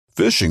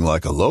Fishing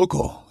like a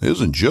local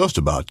isn't just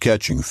about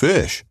catching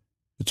fish.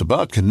 It's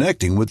about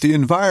connecting with the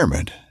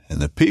environment and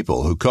the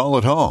people who call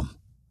it home.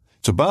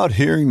 It's about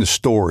hearing the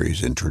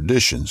stories and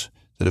traditions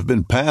that have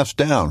been passed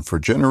down for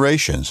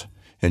generations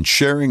and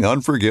sharing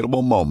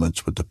unforgettable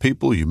moments with the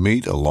people you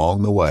meet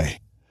along the way.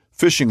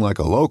 Fishing like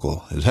a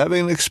local is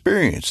having an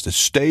experience that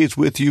stays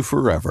with you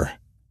forever.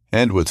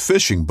 And with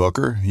Fishing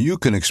Booker, you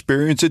can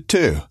experience it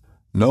too,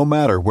 no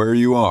matter where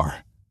you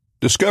are.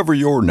 Discover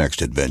your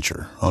next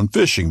adventure on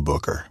Fishing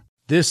Booker.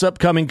 This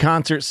upcoming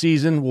concert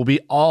season will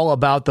be all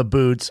about the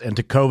boots, and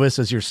Tecovas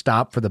is your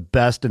stop for the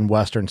best in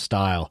Western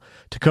style.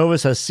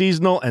 Tecovas has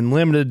seasonal and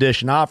limited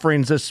edition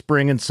offerings this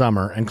spring and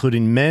summer,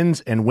 including men's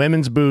and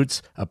women's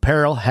boots,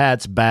 apparel,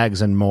 hats,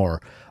 bags, and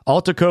more.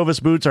 All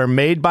Tecovas boots are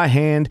made by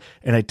hand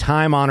in a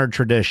time-honored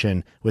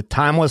tradition with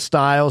timeless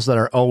styles that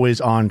are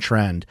always on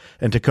trend.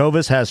 And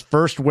Tecovas has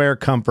first wear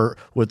comfort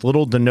with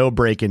little to no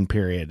break-in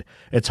period.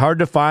 It's hard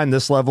to find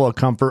this level of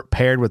comfort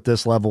paired with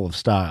this level of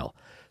style.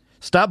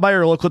 Stop by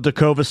your local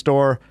Tecovas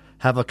store,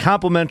 have a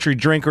complimentary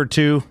drink or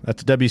two,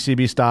 that's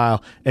WCB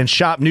style, and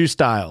shop new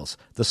styles.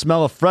 The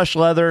smell of fresh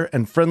leather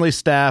and friendly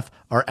staff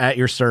are at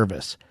your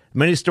service.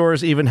 Many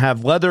stores even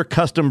have leather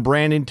custom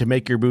branding to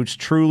make your boots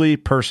truly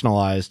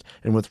personalized.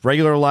 And with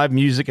regular live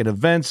music and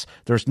events,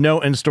 there's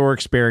no in-store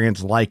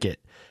experience like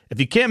it.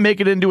 If you can't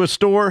make it into a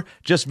store,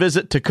 just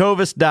visit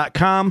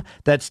tecovas.com.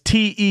 That's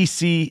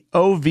TECOVAS.com.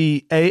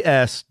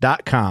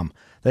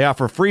 They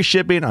offer free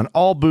shipping on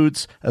all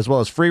boots, as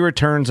well as free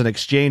returns and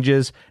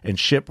exchanges, and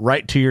ship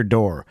right to your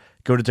door.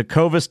 Go to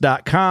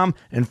tecovas.com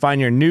and find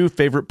your new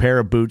favorite pair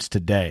of boots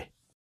today.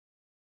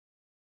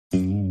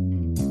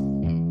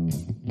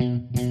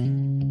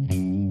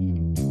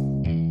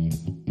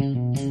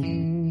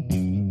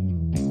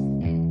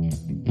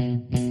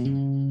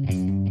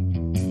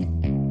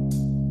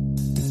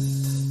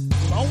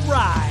 All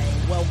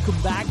right,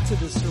 welcome back to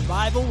the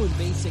Survival with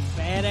Basic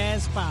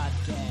Badass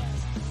podcast.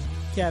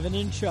 Kevin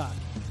and Chuck.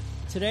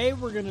 Today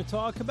we're going to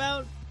talk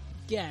about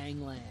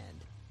gangland.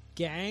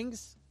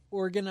 Gangs,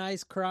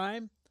 organized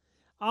crime.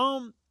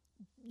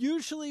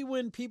 Usually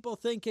when people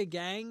think of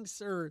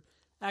gangs, or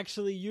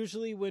actually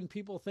usually when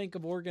people think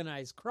of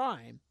organized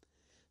crime,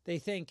 they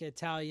think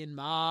Italian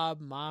mob,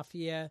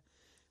 mafia,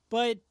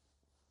 but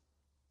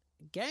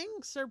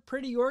gangs are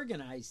pretty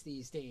organized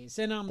these days.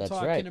 And I'm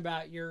talking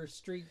about your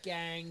street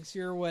gangs,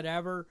 your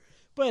whatever,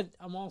 but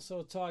I'm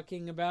also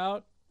talking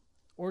about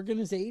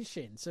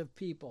organizations of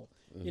people.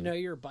 Mm-hmm. You know,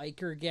 your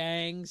biker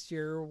gangs,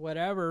 your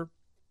whatever.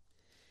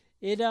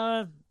 They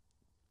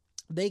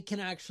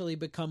can actually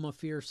become a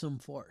fearsome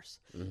force.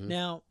 Mm-hmm.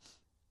 Now,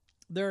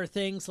 there are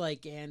things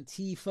like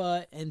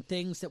Antifa and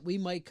things that we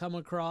might come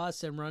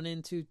across and run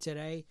into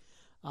today.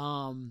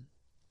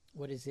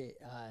 What is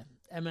it?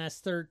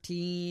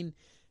 MS-13,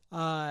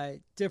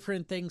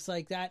 different things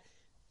like that.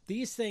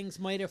 These things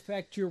might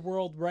affect your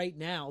world right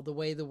now, the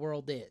way the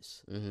world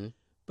is. Mm-hmm.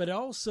 But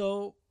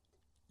also,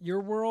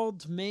 your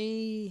world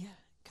may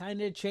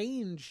kind of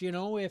change, you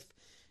know, if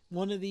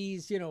one of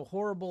these, you know,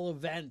 horrible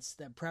events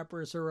that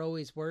preppers are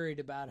always worried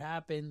about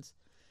happens.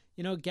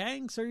 You know,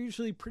 gangs are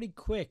usually pretty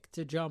quick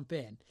to jump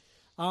in.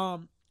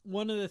 One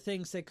of the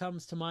things that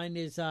comes to mind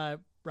is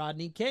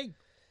Rodney King.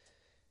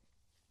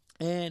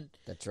 And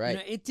that's right. You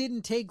know, it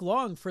didn't take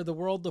long for the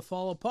world to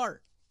fall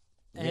apart.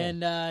 Yeah.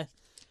 And,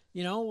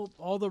 you know,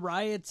 all the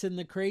riots and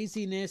the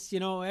craziness, you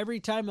know,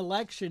 every time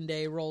election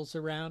day rolls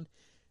around,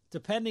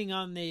 depending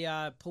on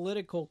the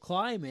political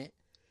climate,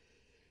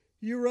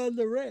 you run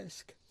the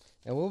risk.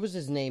 And what was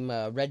his name?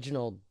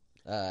 Reginald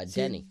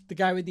Denny. The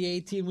guy with the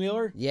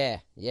 18-wheeler? Yeah.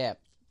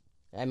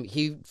 I mean,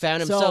 he found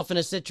himself in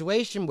a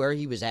situation where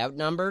he was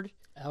outnumbered.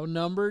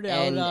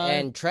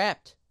 And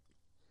trapped.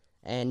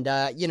 And,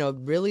 you know,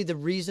 really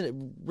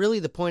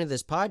the point of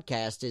this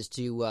podcast is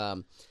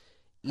to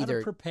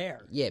either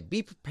prepare. Yeah,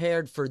 be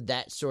prepared for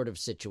that sort of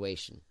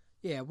situation.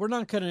 Yeah, we're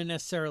not going to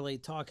necessarily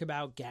talk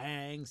about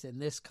gangs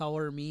and this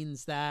color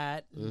means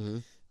that,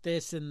 and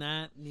this and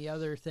that and the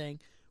other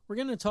thing. We're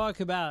going to talk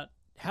about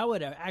how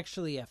it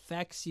actually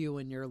affects you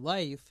in your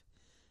life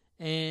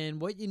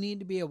and what you need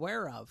to be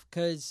aware of.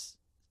 Because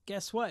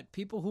guess what?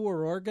 People who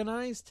are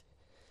organized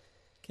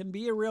can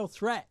be a real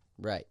threat.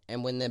 Right.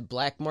 And when the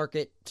black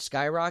market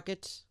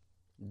skyrockets,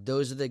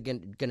 those are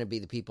going to be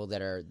the people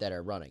that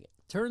are running it.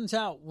 Turns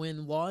out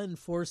when law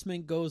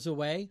enforcement goes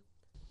away,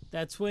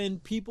 that's when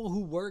people who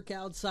work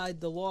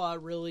outside the law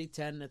really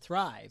tend to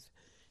thrive.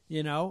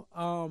 You know,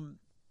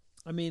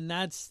 I mean,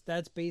 that's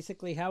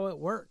basically how it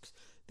works.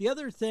 The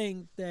other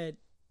thing that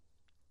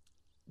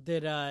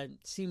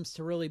seems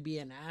to really be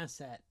an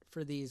asset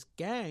for these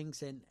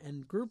gangs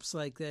and groups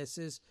like this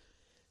is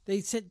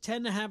they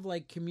tend to have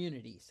like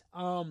communities.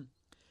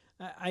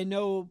 I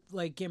know,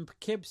 like in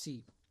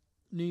Poughkeepsie,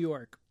 New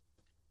York,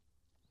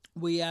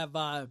 we have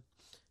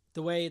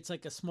the way it's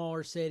like a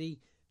smaller city,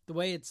 the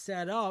way it's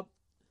set up.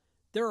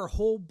 There are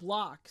whole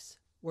blocks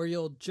where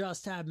you'll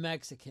just have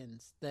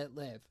Mexicans that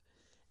live.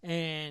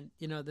 And,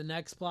 you know, the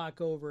next block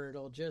over,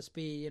 it'll just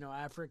be, you know,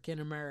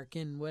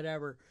 African-American,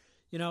 whatever.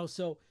 You know,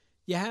 so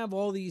you have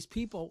all these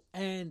people.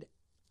 And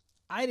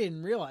I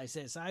didn't realize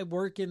this. I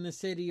work in the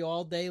city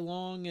all day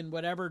long and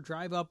whatever,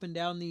 drive up and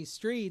down these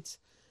streets,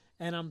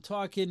 and I'm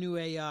talking to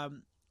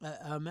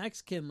a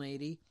Mexican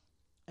lady,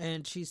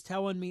 and she's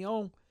telling me,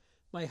 oh,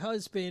 my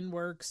husband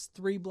works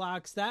 3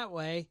 blocks that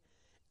way,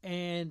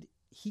 and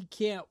he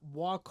can't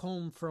walk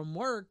home from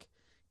work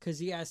because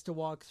he has to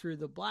walk through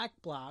the black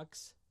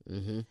blocks,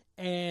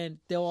 and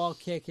they'll all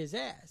kick his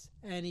ass.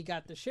 And he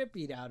got the shit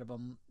beat out of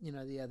him,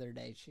 the other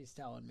day, she's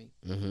telling me.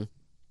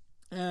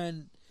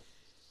 And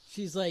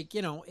she's like,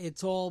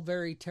 it's all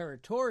very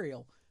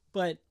territorial.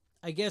 But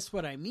I guess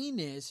what I mean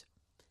is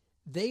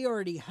they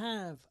already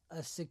have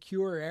a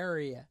secure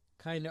area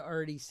kind of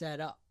already set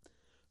up.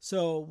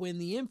 So when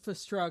the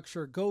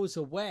infrastructure goes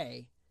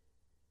away,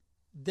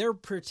 they're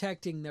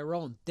protecting their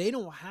own. They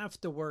don't have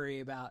to worry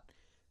about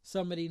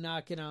somebody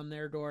knocking on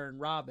their door and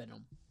robbing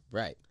them.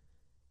 Right.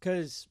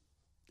 Because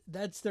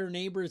that's their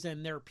neighbors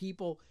and their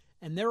people,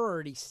 and they're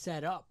already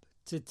set up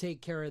to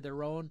take care of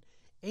their own.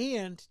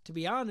 And to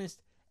be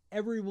honest,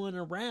 everyone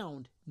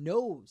around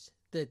knows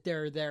that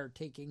they're there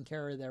taking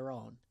care of their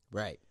own.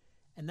 Right.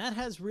 And that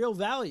has real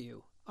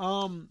value.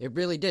 It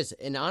really does.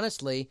 And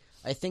honestly,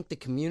 I think the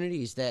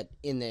communities that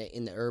in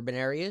the urban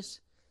areas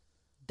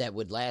that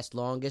would last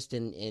longest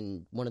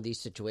in one of these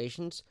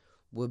situations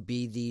would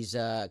be these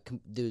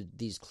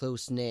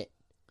close-knit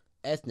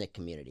ethnic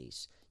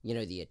communities.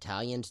 The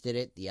Italians did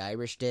it, the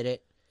Irish did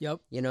it.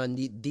 Yep.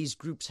 And these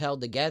groups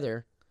held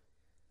together.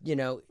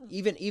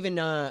 Even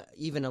a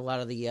lot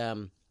of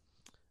the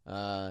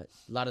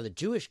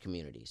Jewish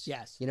communities.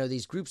 Yes.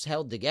 These groups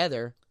held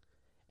together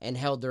and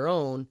held their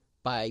own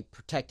by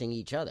protecting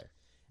each other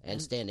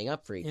and standing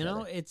up for each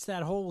other. It's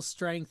that whole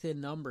strength in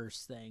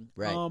numbers thing.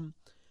 Right.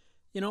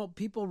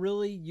 People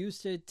really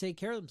used to take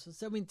care of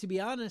themselves. I mean, to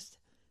be honest,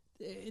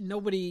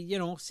 nobody,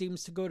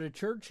 seems to go to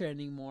church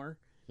anymore.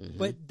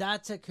 But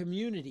that's a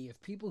community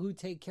of people who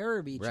take care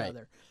of each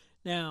other.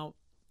 Now,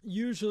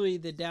 usually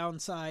the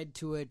downside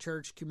to a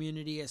church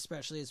community,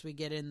 especially as we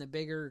get in the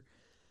bigger,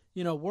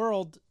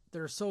 world,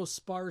 they're so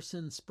sparse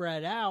and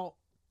spread out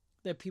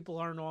that people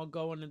aren't all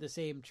going to the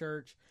same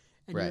church.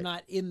 And you're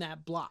not in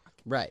that block.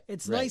 Right.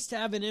 It's nice to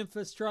have an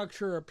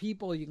infrastructure of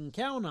people you can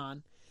count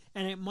on,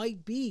 and it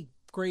might be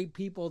great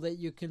people that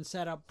you can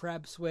set up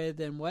preps with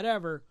and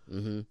whatever.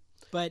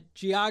 But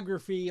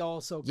geography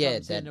also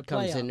comes into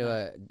play.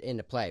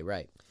 Into play,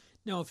 right?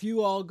 Now, if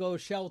you all go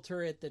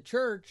shelter at the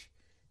church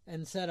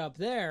and set up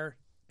there,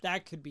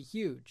 that could be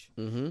huge.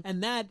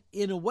 And that,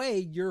 in a way,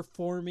 you're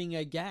forming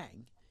a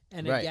gang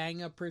and a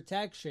gang of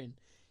protection.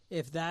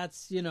 If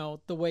that's the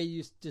way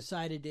you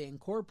decided to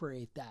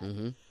incorporate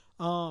that.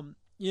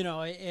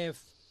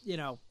 If,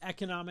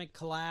 economic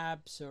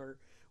collapse or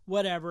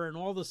whatever, and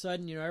all of a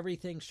sudden,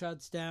 everything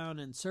shuts down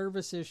and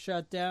services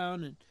shut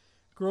down and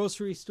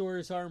grocery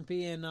stores aren't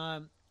being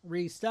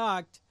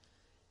restocked,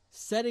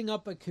 setting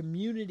up a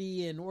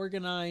community and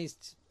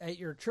organized at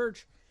your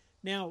church.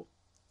 Now,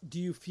 do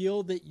you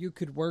feel that you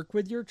could work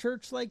with your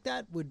church like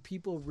that? Would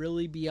people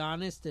really be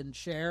honest and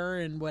share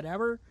and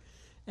whatever?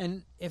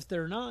 And if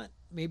they're not,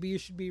 maybe you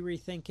should be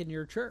rethinking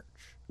your church.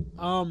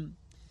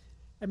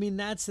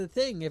 That's the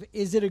thing.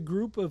 Is it a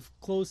group of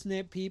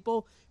close-knit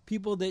people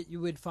that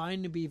you would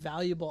find to be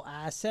valuable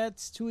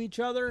assets to each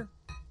other?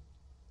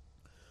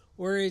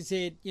 Or is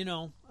it,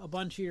 a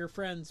bunch of your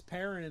friends'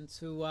 parents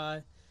who,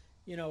 are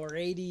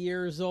 80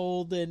 years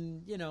old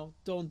and,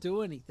 don't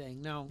do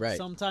anything? No,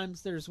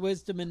 sometimes there's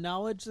wisdom and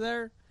knowledge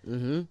there,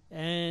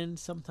 and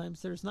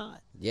sometimes there's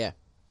not. Yeah,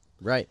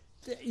 right.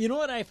 You know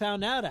what I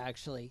found out,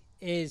 actually,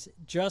 is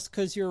just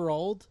because you're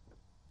old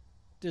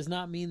does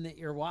not mean that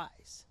you're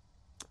wise.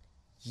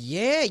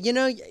 Yeah,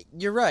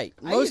 you're right.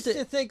 I used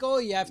to think,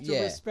 you have to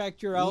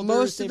respect your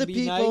elders and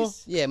be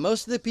nice. Yeah,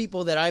 most of the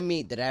people that I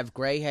meet that have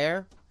gray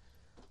hair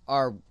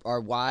are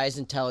wise,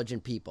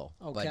 intelligent people.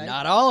 Okay. But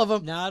not all of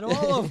them. Not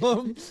all of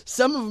them.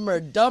 Some of them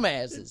are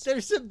dumbasses.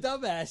 There's some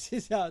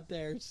dumbasses out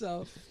there,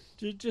 so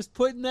just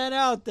putting that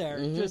out there,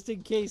 just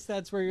in case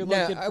that's where you're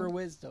looking for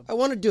wisdom. I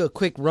want to do a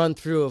quick run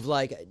through of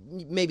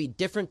maybe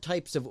different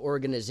types of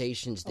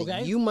organizations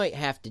that you might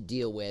have to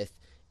deal with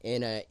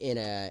in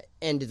a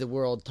end of the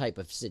world type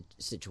of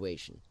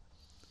situation.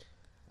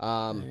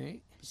 All right.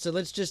 So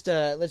let's just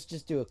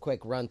do a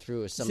quick run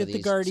through of some of these. Is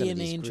it the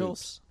Guardian Angels?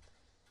 Groups?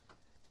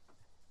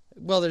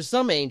 Well, there's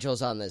some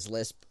angels on this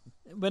list,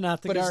 but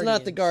not the Guardians. It's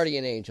not the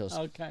Guardian Angels.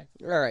 Okay.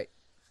 All right.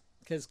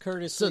 Because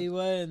Curtis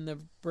Lewa and the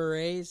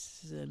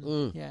Berets,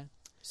 and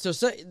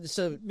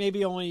So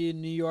maybe only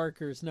New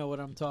Yorkers know what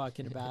I'm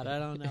talking about. I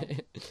don't know.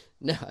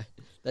 No,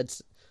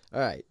 that's all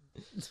right.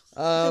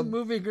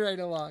 Moving right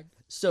along.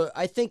 So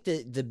I think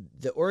that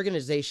the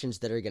organizations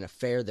that are going to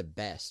fare the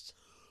best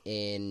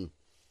in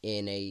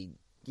a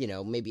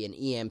maybe an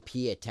EMP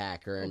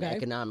attack or an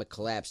economic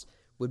collapse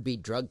would be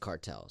drug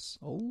cartels.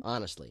 Oh,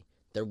 honestly,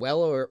 they're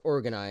well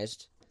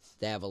organized.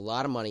 They have a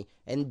lot of money,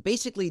 and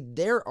basically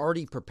they're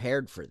already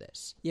prepared for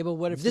this. Yeah, but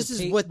what if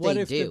what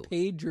if the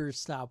pagers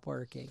stop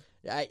working?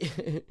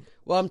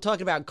 Well, I'm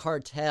talking about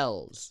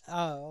cartels.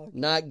 Oh, okay.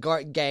 Not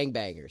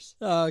gangbangers.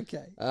 Oh,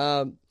 okay.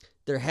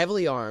 They're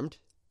heavily armed.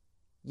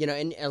 You know,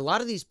 and a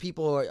lot of these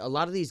people, a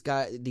lot of these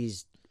guys,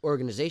 these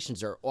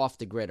organizations are off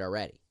the grid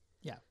already.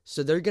 Yeah.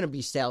 So they're going to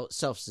be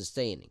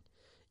self-sustaining.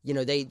 You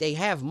know, they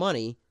have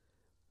money,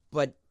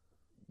 but,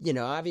 you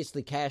know,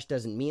 obviously cash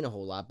doesn't mean a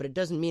whole lot, but it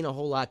doesn't mean a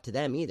whole lot to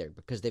them either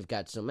because they've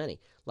got so many.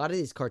 A lot of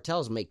these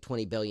cartels make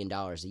 $20 billion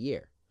a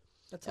year.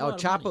 That's a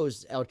lot of money.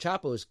 El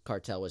Chapo's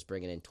cartel was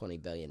bringing in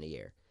 $20 billion a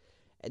year.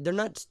 They're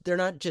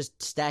not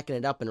just stacking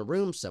it up in a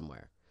room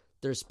somewhere.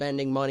 They're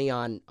spending money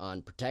on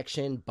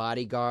protection,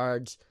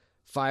 bodyguards,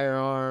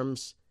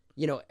 firearms,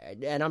 you know,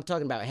 and I'm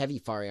talking about heavy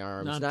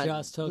firearms,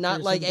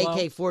 not like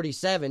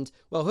AK-47s.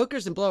 Well,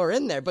 hookers and blow are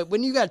in there, but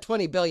when you got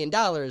 $20 billion,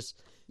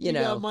 you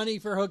know, got money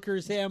for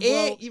hookers and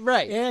blow,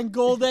 right, and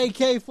gold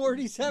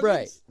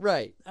AK-47s,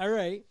 right, all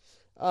right.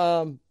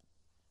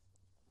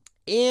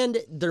 And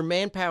their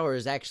manpower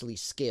is actually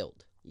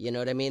skilled. You know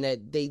what I mean?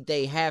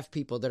 They have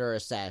people that are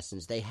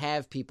assassins. They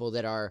have people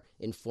that are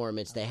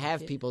informants. They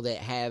have people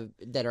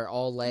that are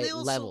all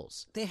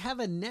levels. They have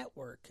a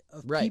network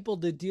of people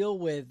to deal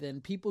with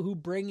and people who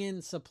bring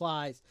in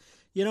supplies.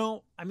 You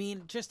know, I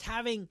mean, just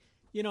having,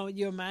 you know,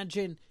 you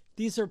imagine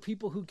these are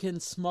people who can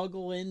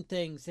smuggle in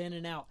things in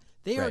and out.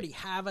 They already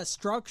have a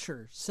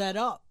structure set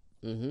up.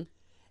 Mm-hmm.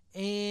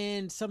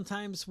 And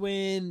sometimes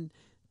when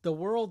the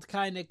world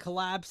kind of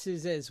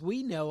collapses as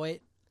we know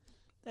it,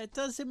 that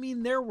doesn't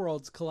mean their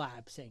world's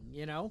collapsing,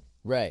 you know?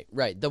 Right.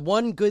 The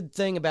one good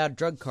thing about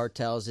drug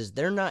cartels is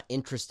they're not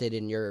interested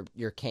in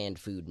your canned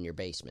food in your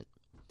basement.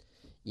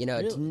 You know,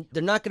 Really?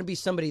 They're not going to be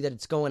somebody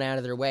that's going out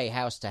of their way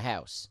house to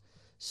house.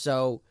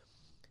 So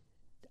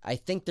I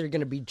think they're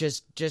going to be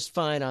just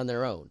fine on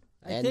their own.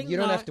 And you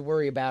don't have to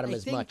worry about them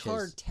as much. I think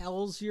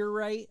cartels, you're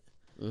right.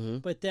 Mm-hmm.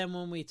 But then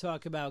when we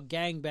talk about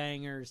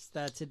gangbangers,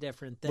 that's a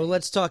different thing. Well,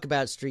 let's talk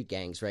about street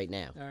gangs right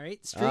now. All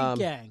right, street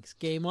gangs,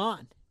 game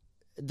on.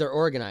 They're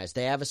organized.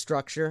 They have a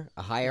structure,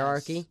 a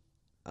hierarchy.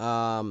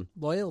 Yes.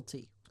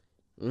 Loyalty.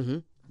 Mm-hmm.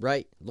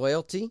 Right.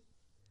 Loyalty.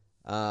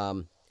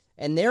 And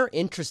they're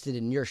interested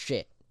in your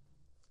shit.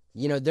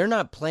 You know, they're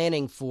not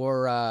planning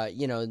for,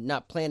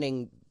 not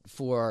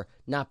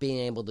being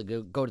able to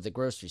go to the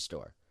grocery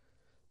store.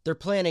 They're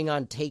planning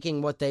on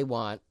taking what they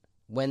want,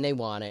 when they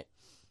want it,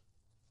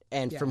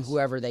 and from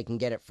whoever they can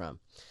get it from.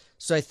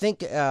 So I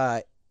think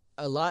a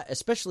lot,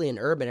 especially in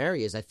urban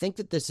areas, I think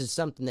that this is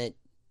something that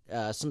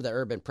some of the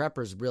urban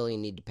preppers really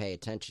need to pay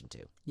attention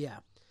to. Yeah.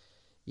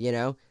 You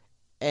know?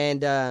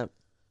 And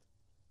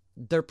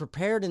they're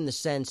prepared in the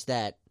sense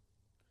that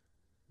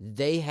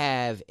they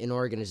have an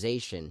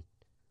organization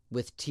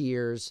with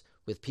tiers,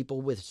 with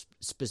people with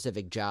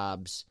specific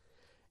jobs.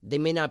 They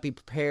may not be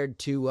prepared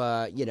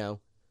to,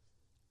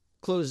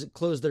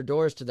 close their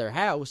doors to their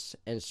house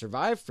and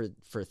survive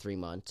for 3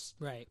 months.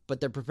 Right. But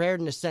they're prepared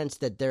in the sense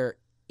that they're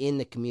in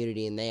the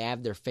community and they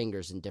have their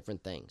fingers in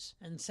different things.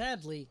 And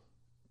sadly,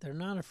 they're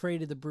not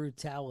afraid of the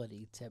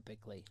brutality,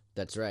 typically.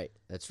 That's right.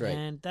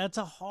 And that's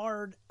a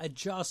hard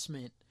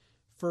adjustment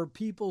for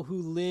people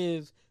who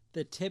live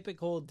the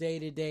typical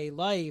day-to-day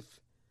life.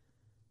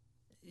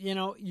 You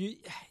know,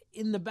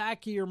 in the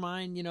back of your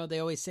mind, you know, they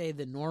always say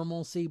the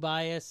normalcy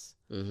bias.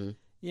 Mm-hmm.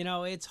 You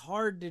know, it's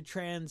hard to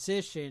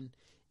transition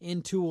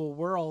into a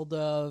world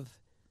of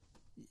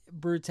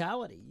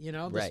brutality, you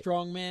know, the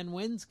strong man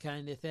wins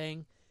kind of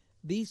thing.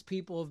 These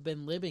people have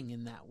been living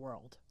in that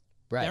world.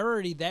 Right. They're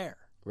already there.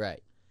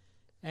 Right.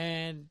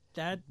 And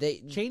that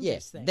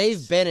changes things.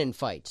 They've been in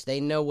fights. They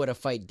know what a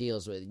fight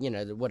deals with, you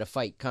know, what a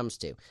fight comes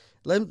to.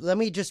 Let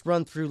me just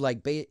run through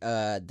like the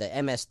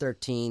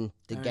MS-13,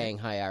 the gang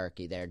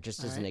hierarchy there,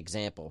 just as an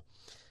example.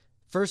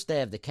 First, they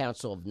have the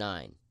Council of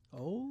Nine.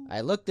 Oh.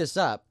 I looked this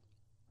up.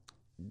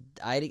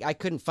 I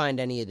couldn't find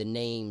any of the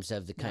names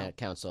of the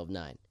Council of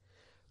Nine.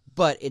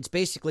 But it's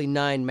basically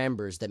 9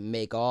 members that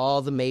make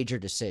all the major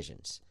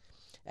decisions.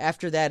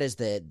 After that is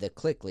the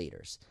clique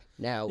leaders.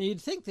 Now,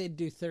 you'd think they'd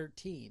do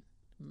 13.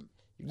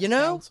 You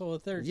know? Council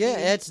of 13. Yeah,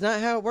 that's not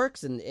how it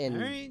works. All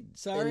right,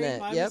 sorry,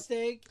 my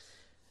mistake.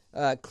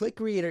 Clique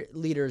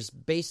leaders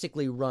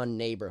basically run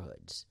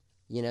neighborhoods.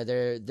 You know,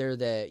 they're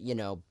the, you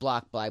know,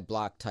 block by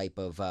block type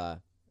of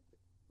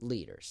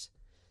leaders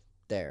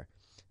there.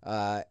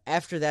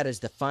 After that is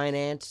the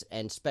finance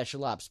and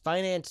special ops.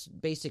 Finance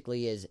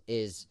basically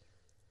is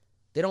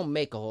they don't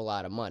make a whole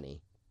lot of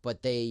money,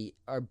 but they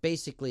are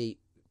basically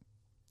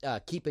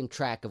keeping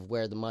track of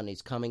where the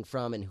money's coming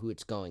from and who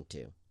it's going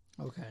to.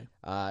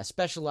 Okay.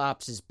 Special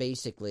ops is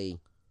basically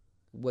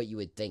what you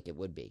would think it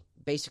would be.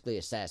 Basically,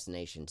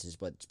 assassinations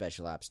is what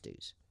special ops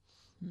does.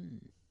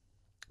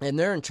 And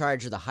they're in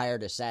charge of the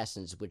hired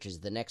assassins, which is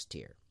the next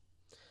tier.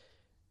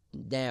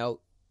 Now,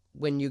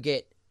 when you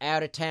get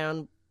out of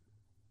town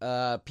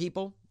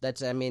people,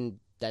 that's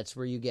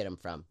where you get them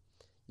from.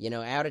 You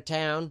know, out of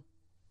town,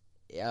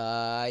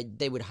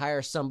 they would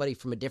hire somebody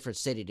from a different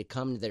city to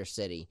come to their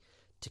city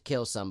to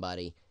kill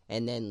somebody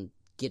and then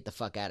get the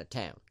fuck out of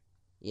town,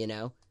 you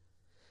know?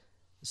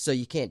 So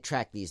you can't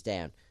track these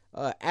down.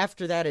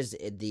 After that is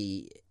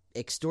the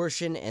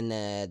extortion and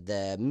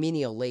the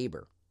menial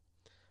labor.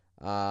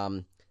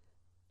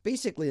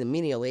 Basically, the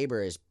menial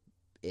labor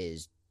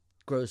is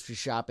grocery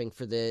shopping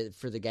for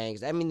the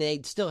gangs. I mean,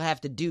 they still have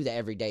to do the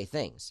everyday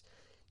things.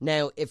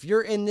 Now, if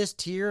you're in this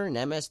tier in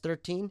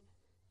MS-13,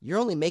 you're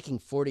only making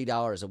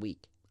 $40 a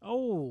week.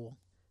 Oh.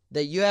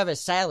 That you have a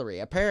salary.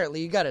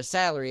 Apparently, you got a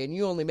salary, and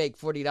you only make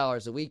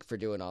 $40 a week for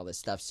doing all this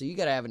stuff, so you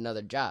got to have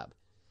another job.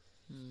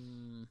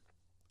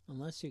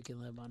 Unless you can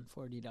live on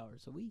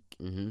 $40 a week.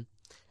 Mm-hmm.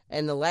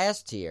 And the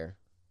last tier...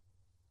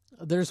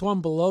 There's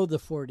one below the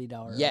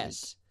 $40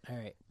 Yes. a week.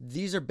 All right.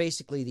 These are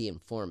basically the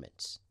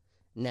informants.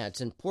 Now,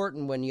 it's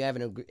important when you have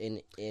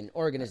an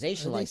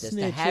organization like this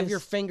to have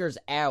your fingers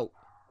out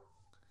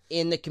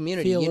in the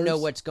community. Feelers. You know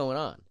what's going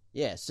on.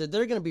 Yeah, so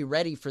they're going to be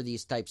ready for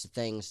these types of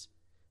things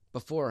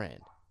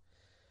beforehand.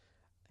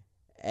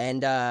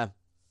 And I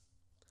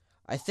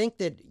think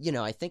that,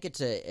 I think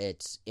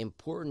it's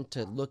important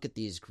to look at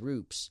these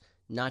groups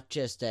not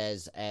just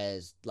as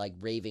like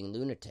raving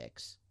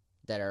lunatics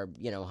that are,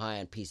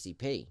 high on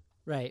PCP.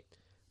 Right.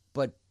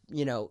 But,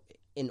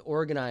 an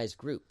organized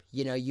group.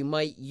 You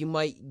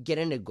might get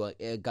into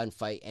a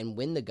gunfight and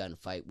win the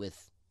gunfight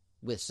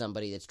with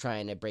somebody that's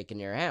trying to break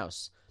into your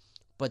house.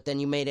 But then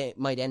you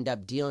might end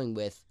up dealing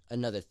with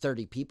another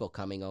 30 people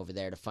coming over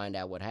there to find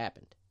out what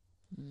happened.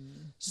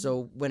 Mm-hmm.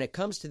 So when it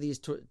comes to these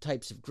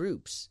types of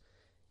groups,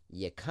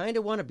 you kind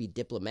of want to be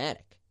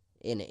diplomatic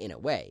in a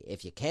way,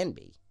 if you can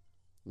be.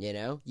 You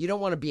don't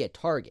want to be a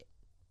target.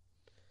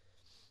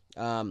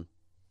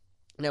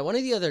 Now, one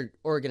of the other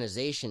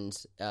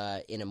organizations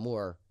in a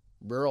more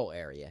rural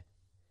area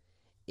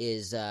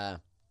is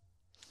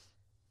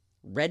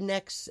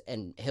rednecks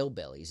and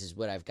hillbillies is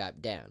what I've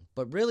got down.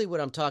 But really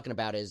what I'm talking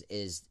about is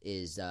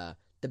the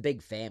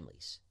big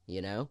families,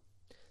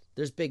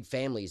 There's big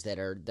families that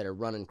are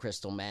running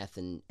crystal meth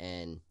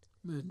and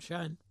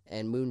moonshine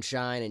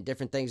and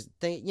different things,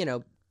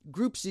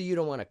 groups that you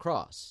don't want to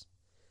cross.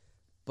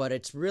 But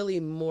it's really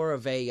more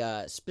of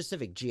a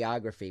specific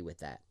geography with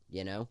that,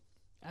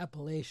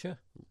 Appalachia.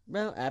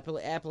 Well,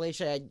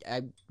 Appalachia,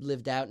 I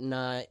lived out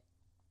in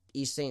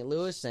East St.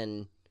 Louis,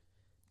 and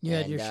you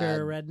had your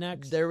share of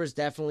rednecks? There was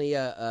definitely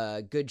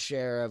a good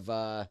share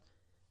of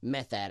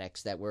meth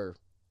addicts that were,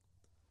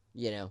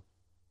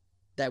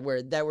 that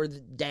were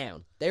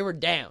down. They were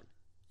down.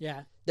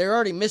 Yeah. They were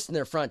already missing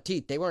their front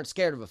teeth. They weren't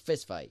scared of a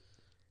fist fight.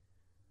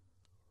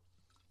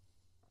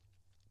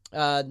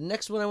 The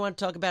next one I want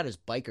to talk about is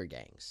biker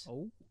gangs.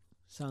 Oh,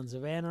 Sons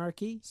of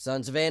Anarchy?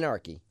 Sons of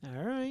Anarchy.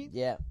 All right.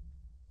 Yeah.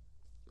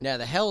 Now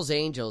the Hell's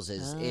Angels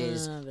is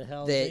the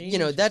Hell's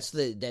Angels. that's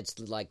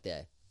like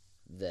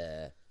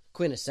the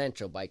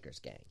quintessential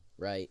bikers gang,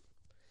 right?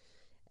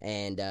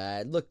 And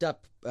I looked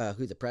up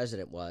who the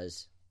president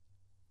was.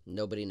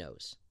 Nobody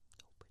knows.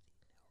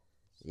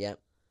 Yep.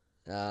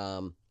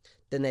 Then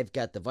they've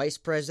got the vice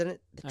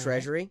president, the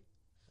treasury,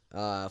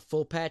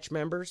 full patch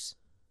members,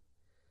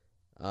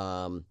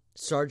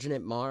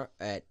 sergeant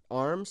at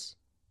arms,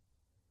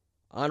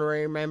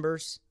 honorary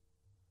members,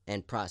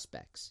 and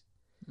prospects.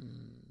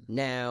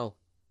 Now,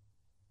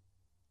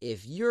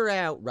 if you're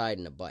out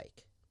riding a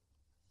bike,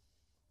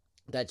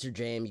 that's your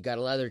jam. You got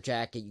a leather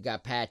jacket. You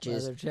got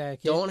patches. Leather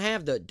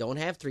jacket. Don't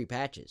have 3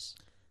 patches.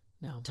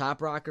 No.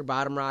 Top rocker,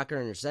 bottom rocker,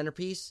 and your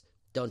centerpiece.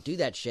 Don't do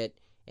that shit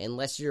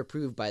unless you're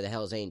approved by the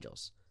Hells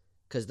Angels,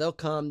 because they'll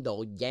come,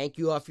 they'll yank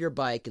you off your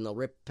bike, and they'll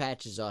rip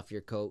patches off your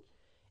coat,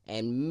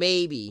 and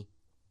maybe,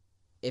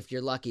 if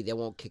you're lucky, they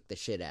won't kick the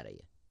shit out of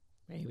you.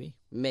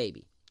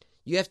 Maybe.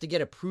 You have to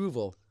get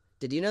approval.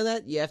 Did you know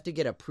that? You have to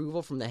get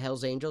approval from the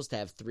Hells Angels to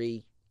have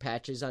 3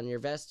 patches on your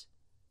vest?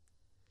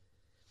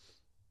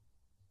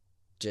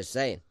 Just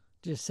saying.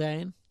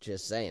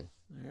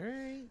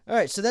 All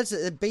right, so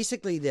that's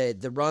basically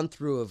the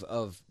run-through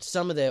of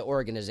some of the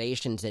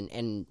organizations,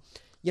 and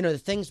the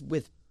things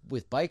with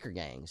biker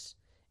gangs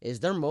is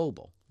they're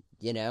mobile,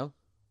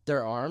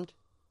 They're armed,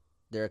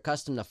 they're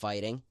accustomed to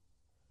fighting,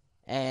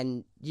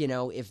 and,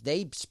 if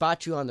they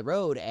spot you on the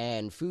road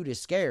and food is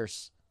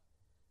scarce,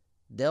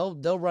 they'll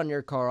run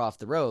your car off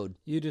the road.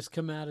 You just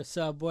come out of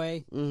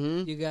Subway.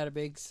 Mm-hmm. You got a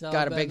big sub.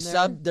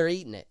 Sub. They're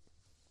eating it.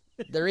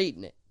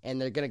 And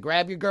they're gonna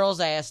grab your girl's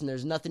ass, and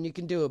there's nothing you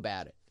can do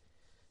about it.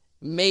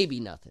 Maybe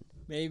nothing.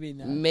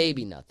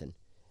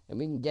 And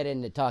we can get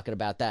into talking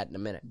about that in a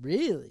minute.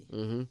 Really?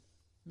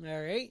 Mm-hmm.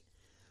 All right.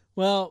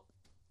 Well,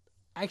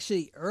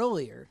 actually,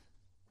 earlier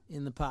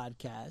in the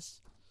podcast,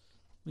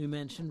 we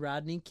mentioned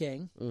Rodney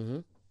King. Mm-hmm.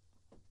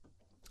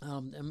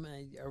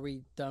 Are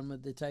we done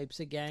with the types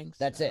of gangs?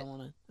 That's it.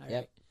 Right.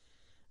 I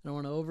don't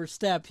want to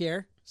overstep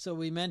here. So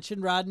we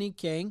mentioned Rodney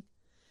King.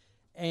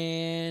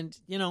 And,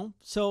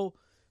 so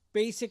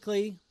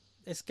basically,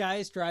 this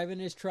guy's driving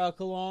his truck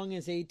along,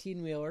 his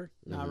 18-wheeler,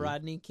 not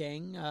Rodney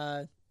King.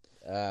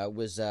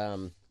 Was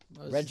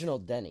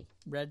Reginald Denny.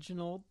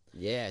 Reginald.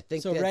 Yeah, I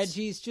think so.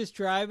 Reggie's just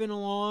driving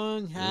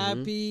along,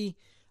 happy.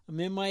 I'm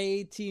in my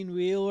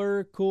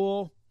 18-wheeler,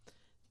 cool.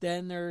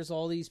 Then there's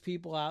all these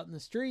people out in the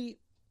street.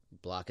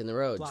 Blocking the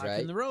roads,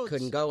 right?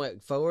 Couldn't go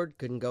forward,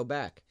 couldn't go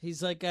back.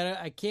 He's like,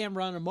 I can't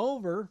run him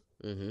over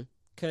Mm-hmm.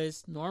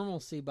 because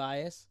normalcy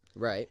bias.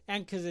 Right.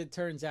 And because it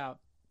turns out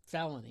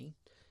felony.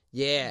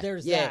 Yeah.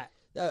 There's that.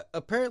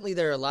 Apparently,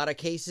 there are a lot of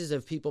cases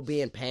of people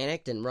being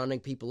panicked and running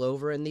people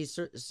over in these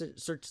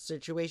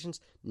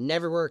situations.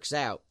 Never works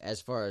out as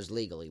far as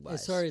legally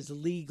wise. As far as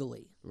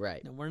legally.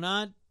 Right. Now, we're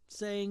not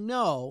saying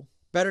no.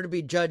 Better to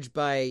be judged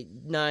by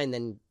 9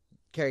 than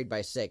carried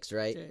by 6,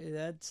 right?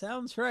 That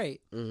sounds right.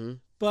 Mm-hmm.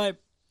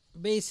 But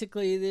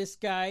basically, this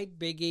guy,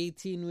 big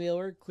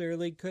 18-wheeler,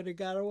 clearly could have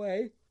got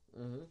away.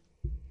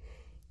 Mm-hmm.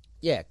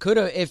 Yeah, could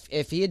have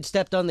if he had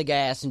stepped on the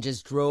gas and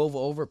just drove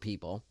over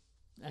people.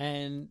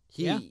 And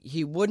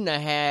he wouldn't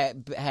have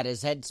had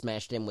his head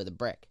smashed in with a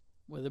brick.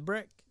 With a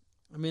brick.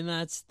 I mean,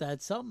 that's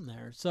something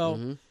there.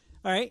 So,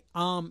 all right,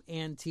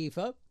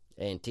 Antifa.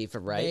 Antifa,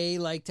 right. They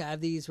like to have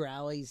these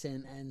rallies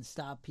and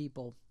stop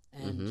people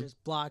and just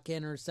block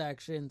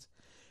intersections.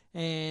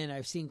 And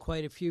I've seen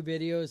quite a few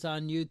videos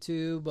on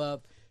YouTube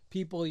of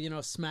people,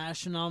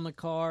 smashing on the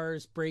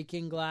cars,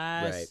 breaking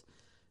glass,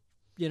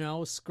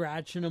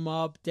 scratching them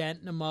up,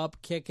 denting them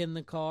up, kicking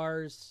the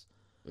cars.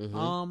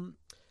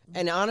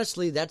 And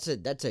honestly, that's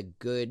a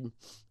good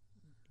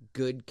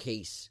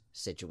case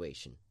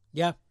situation.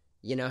 Yeah.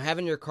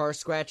 Having your car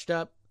scratched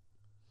up,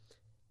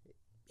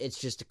 it's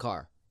just a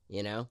car,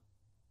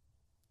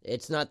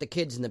 It's not the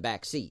kids in the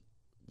back seat.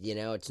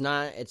 It's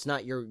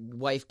not your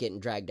wife getting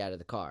dragged out of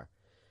the car.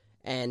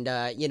 And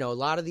a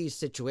lot of these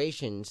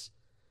situations,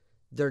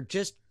 they're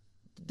just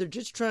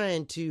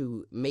trying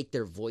to make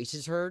their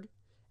voices heard,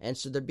 and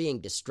so they're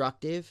being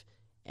destructive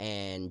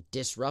and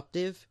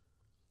disruptive.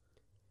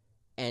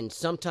 And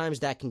sometimes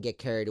that can get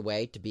carried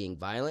away to being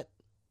violent.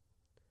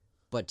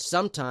 But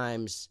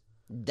sometimes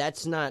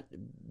that's not,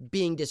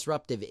 being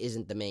disruptive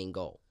isn't the main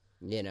goal,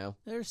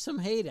 There's some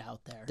hate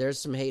out there.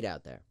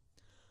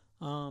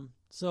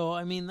 So,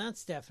 I mean,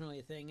 that's definitely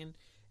a thing. And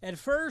at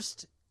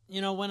first,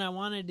 when I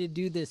wanted to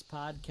do this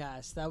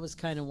podcast, that was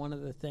kind of one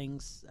of the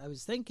things I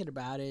was thinking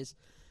about is,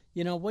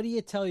 what do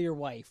you tell your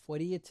wife? What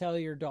do you tell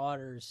your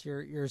daughters,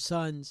 your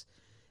sons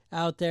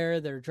out there?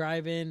 They're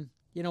driving.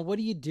 What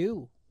do you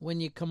do when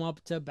you come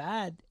up to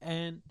bad?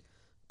 And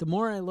the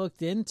more I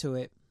looked into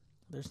it,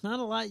 there's not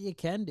a lot you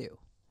can do.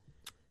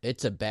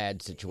 It's a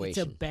bad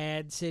situation. It's a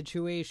bad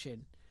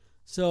situation.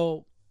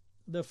 So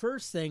the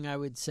first thing I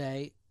would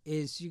say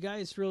is you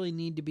guys really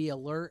need to be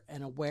alert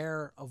and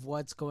aware of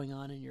what's going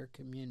on in your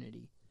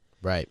community.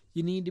 Right.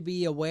 You need to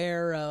be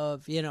aware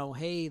of,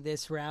 hey,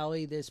 this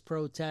rally, this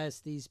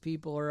protest, these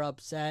people are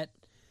upset.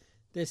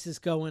 This is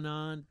going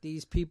on.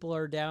 These people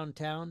are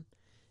downtown.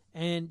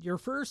 And your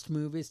first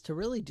move is to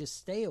really just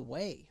stay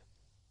away,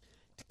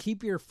 to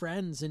keep your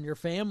friends and your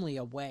family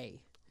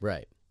away.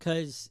 Right.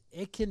 Because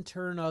it can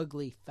turn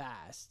ugly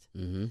fast.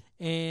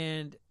 Mm-hmm.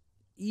 And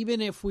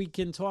even if we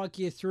can talk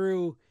you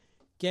through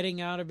getting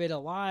out of it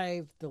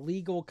alive, the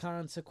legal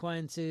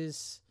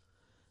consequences,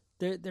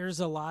 there's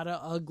a lot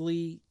of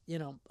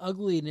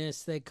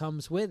ugliness that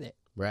comes with it.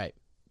 Right.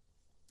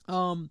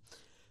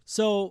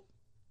 So,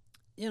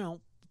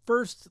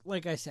 first,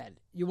 like I said,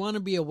 you want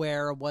to be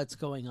aware of what's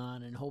going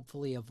on and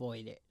hopefully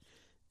avoid it.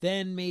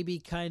 Then maybe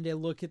kind of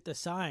look at the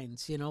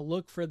signs,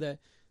 look for the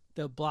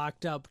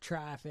blocked up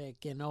traffic,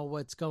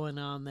 what's going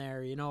on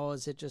there.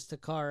 Is it just a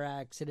car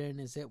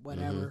accident? Is it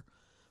whatever?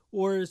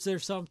 Or is there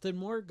something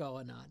more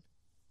going on?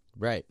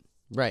 Right.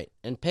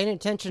 And paying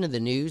attention to the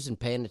news and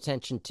paying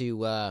attention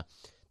to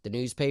the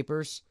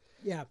newspapers,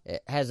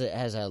 it has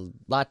a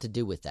lot to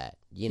do with that.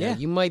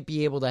 You might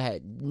be able to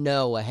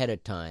know ahead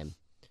of time,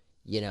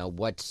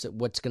 what's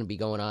going to be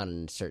going on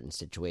in a certain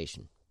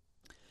situation.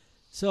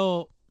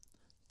 So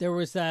there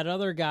was that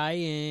other guy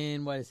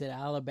in,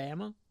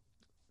 Alabama?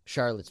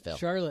 Charlottesville.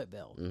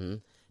 Mm-hmm.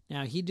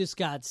 Now, he just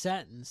got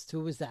sentenced.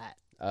 Who was that?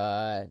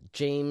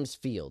 James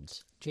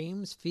Fields.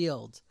 James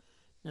Fields.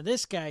 Now,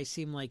 this guy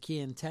seemed like he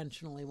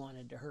intentionally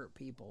wanted to hurt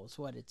people, is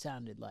what it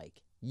sounded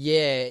like.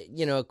 Yeah,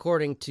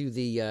 according to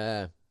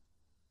the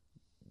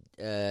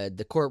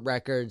court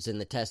records and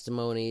the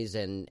testimonies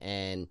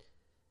and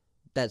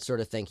that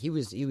sort of thing, he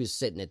was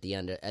sitting at the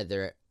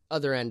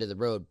other end of the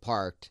road,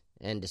 parked,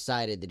 and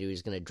decided that he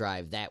was going to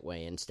drive that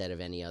way instead of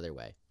any other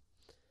way,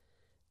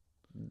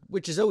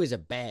 which is always a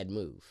bad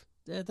move.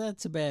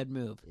 That's a bad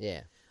move.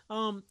 Yeah.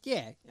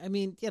 Yeah. I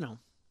mean,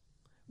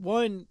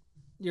 one,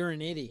 you're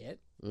an idiot.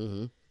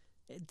 Mm-hmm.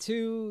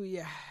 2,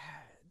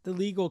 the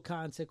legal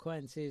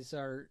consequences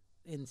are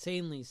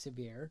insanely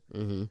severe.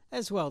 Mm-hmm.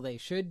 As well they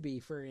should be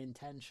for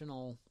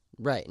intentional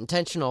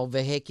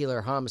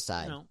vehicular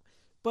homicide.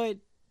 But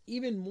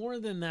even more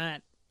than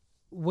that,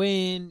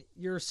 when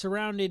you're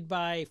surrounded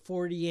by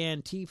 40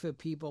 Antifa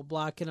people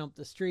blocking up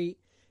the street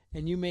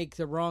and you make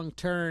the wrong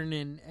turn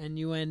and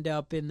you end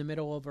up in the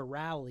middle of a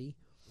rally,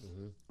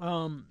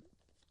 all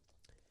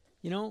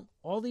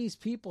these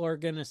people are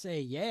going to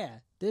say, yeah,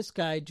 this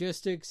guy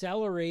just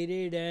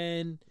accelerated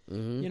and,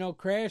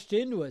 crashed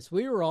into us.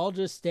 We were all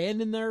just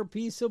standing there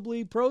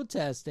peaceably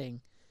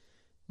protesting.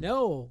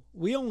 No,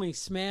 we only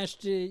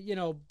smashed,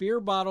 beer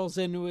bottles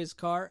into his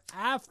car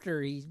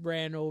after he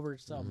ran over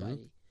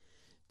somebody.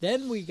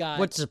 Then we got...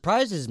 What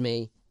surprises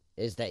me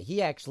is that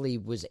he actually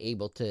was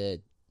able to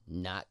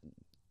not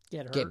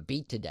get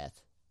beat to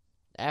death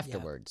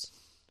afterwards. Yeah.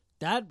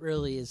 That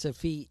really is a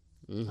feat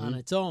on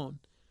its own.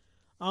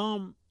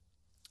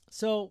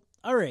 So,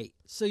 all right.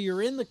 So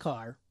you're in the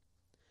car.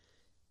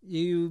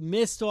 You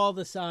missed all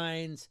the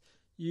signs.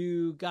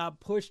 You got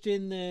pushed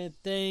in the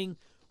thing.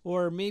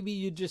 Or maybe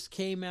you just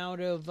came out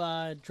of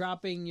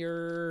dropping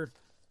your,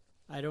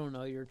 I don't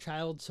know, your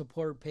child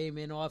support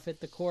payment off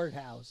at the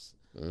courthouse.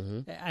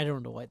 I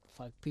don't know what the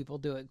fuck people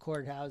do at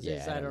courthouses.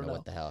 Yeah, I don't know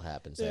what the hell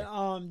happens there.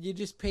 You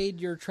just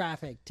paid your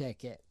traffic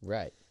ticket.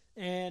 Right.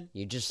 And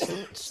you just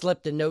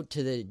slipped a note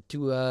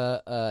to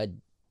a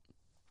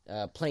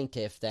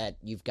plaintiff that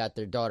you've got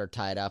their daughter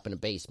tied up in a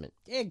basement.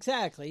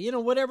 Exactly. You know,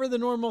 whatever the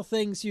normal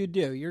things you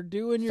do. You're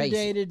doing your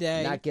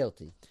day-to-day. Not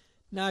guilty.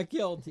 Not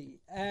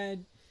guilty.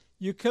 And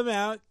you come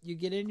out, you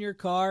get in your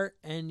car,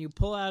 and you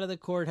pull out of the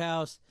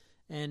courthouse,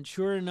 and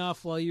sure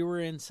enough, while you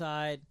were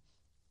inside,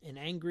 an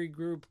angry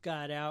group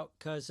got out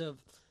because of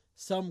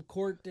some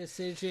court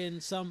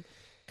decision, some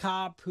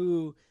cop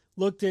who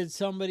looked at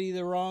somebody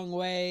the wrong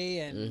way,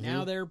 and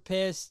now they're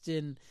pissed,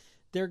 and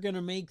they're going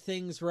to make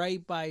things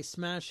right by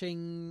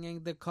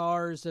smashing the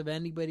cars of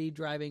anybody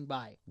driving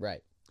by.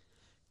 Right.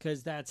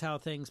 Because that's how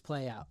things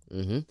play out.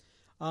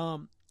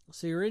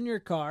 So you're in your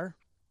car.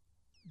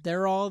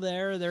 They're all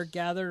there. They're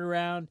gathered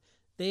around.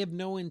 They have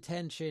no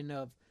intention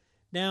of...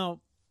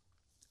 Now,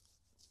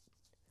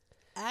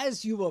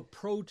 as you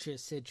approach a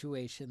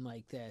situation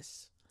like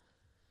this,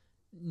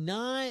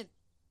 not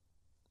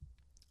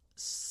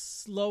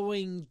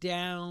slowing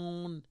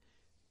down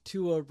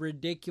to a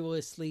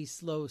ridiculously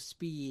slow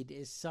speed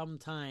is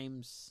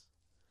sometimes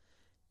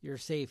your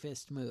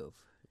safest move.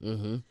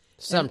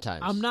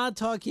 Sometimes. And I'm not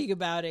talking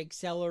about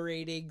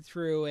accelerating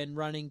through and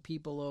running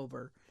people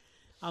over.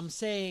 I'm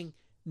saying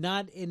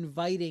not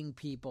inviting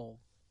people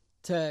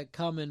to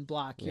come and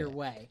block your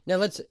way. Now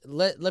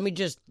let me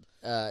just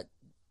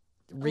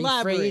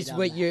rephrase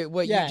what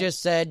you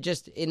just said.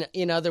 Just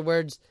in other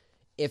words,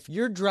 if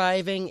you're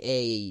driving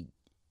a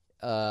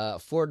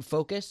Ford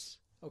Focus,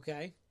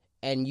 okay,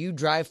 and you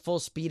drive full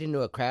speed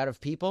into a crowd of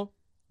people,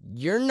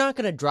 you're not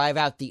going to drive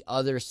out the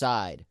other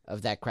side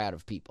of that crowd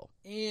of people.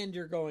 And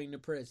you're going to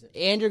prison.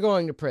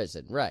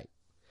 Right.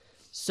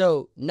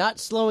 So, not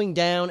slowing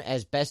down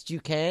as best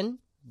you can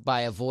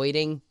by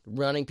avoiding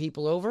running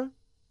people over,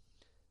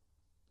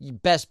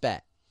 best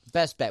bet.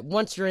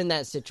 Once you're in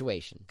that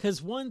situation.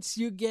 Because once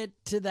you get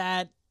to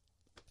that,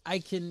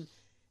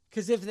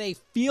 because if they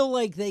feel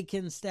like they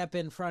can step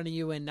in front of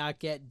you and not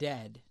get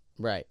dead.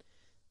 Right.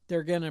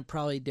 They're going to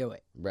probably do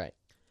it. Right.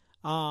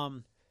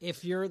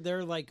 If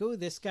they're like, oh,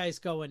 this guy's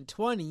going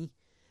 20,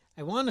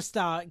 I want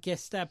to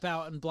step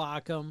out and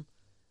block him,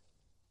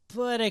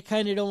 but I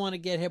kind of don't want to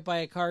get hit by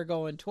a car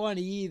going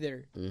 20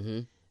 either.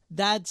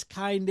 That's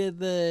kind of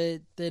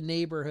the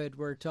neighborhood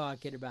we're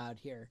talking about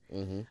here.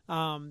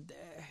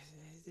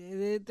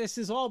 This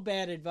is all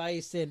bad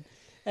advice,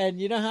 and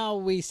you know how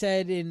we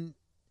said in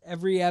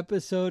every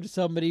episode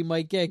somebody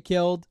might get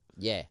killed?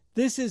 Yeah.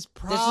 This is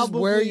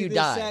probably where you the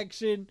die.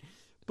 section,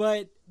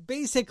 but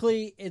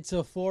basically it's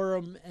a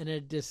forum and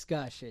a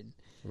discussion.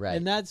 Right.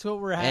 And that's what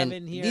we're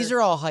having here. These are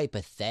all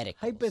hypotheticals.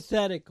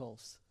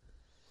 Hypotheticals.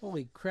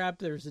 Holy crap,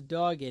 there's a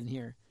dog in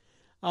here.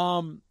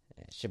 It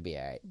should be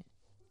all right.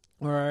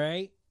 All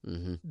right.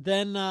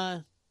 Then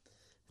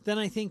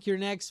I think your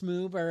next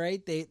move, all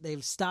right,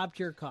 they've stopped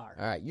your car.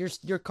 All right,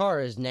 your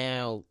car is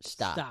now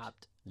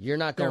stopped. You're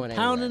not going anywhere.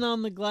 They're pounding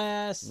on the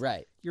glass.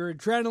 Right. Your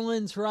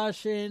adrenaline's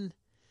rushing.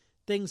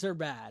 Things are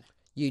bad.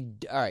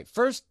 All right,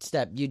 first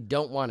step, you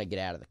don't want to get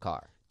out of the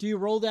car. Do you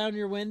roll down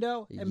your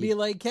window and be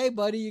like, hey,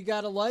 buddy, you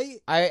got a light?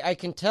 I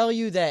can tell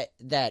you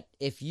that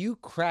if you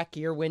crack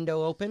your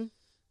window open,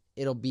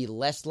 it'll be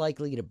less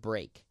likely to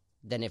break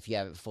than if you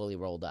have it fully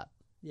rolled up.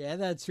 Yeah,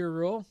 that's your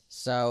rule.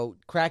 So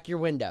crack your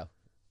window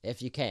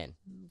if you can.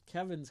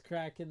 Kevin's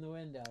cracking the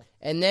window.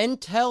 And then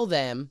tell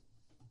them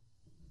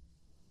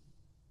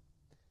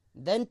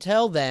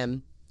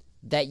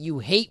that you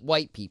hate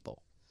white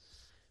people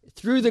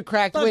through the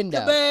cracked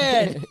window. The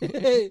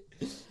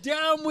ban.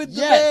 Down with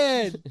the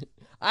ban.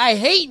 I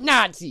hate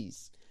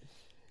Nazis.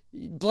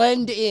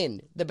 Blend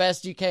in the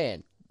best you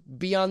can.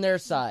 Be on their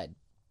side,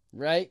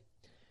 right?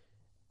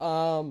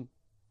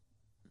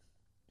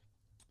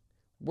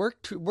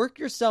 Work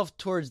yourself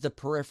towards the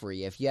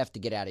periphery if you have to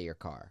get out of your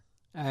car.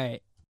 All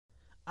right.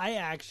 I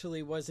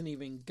actually wasn't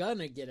even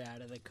gonna get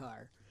out of the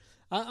car.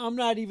 I'm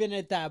not even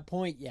at that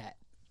point yet.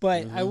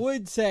 But I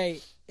would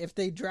say if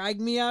they drag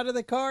me out of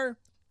the car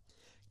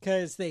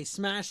because they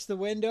smashed the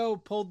window,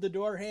 pulled the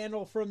door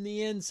handle from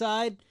the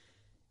inside,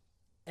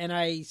 and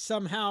I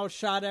somehow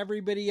shot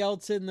everybody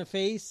else in the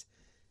face,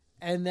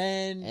 and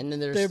then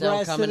they're the still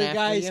rest of coming the after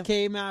guys you?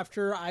 came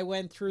after I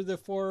went through the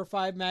 4 or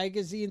 5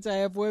 magazines I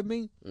have with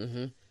me.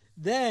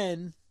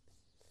 Then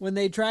when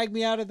they drag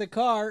me out of the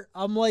car,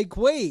 I'm like,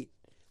 wait,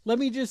 let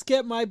me just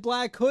get my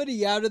black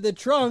hoodie out of the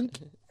trunk.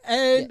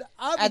 And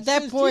I'm at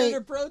that just point, here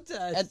to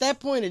protest. At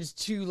that point, it's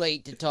too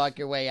late to talk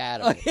your way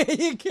out of it.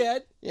 You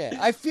can't. Yeah,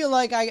 I feel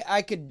like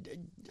I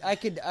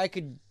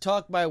could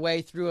talk my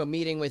way through a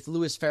meeting with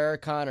Louis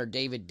Farrakhan or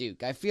David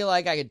Duke. I feel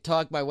like I could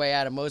talk my way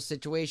out of most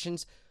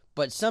situations,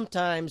 but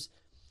sometimes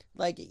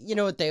like, you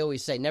know what they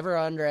always say, never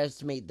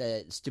underestimate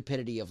the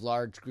stupidity of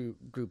large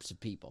groups of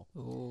people.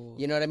 Ooh.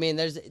 You know what I mean?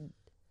 There's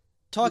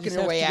talking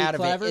your way out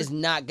of it is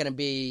not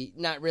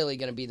really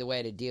going to be the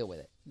way to deal with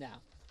it.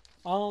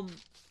 No.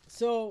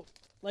 So,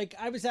 like,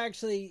 I was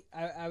actually,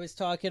 I was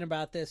talking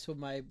about this with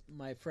my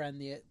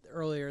friend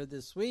earlier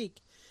this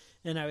week,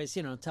 and I was,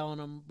 telling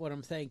him what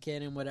I'm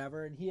thinking and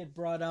whatever, and he had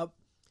brought up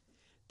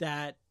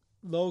that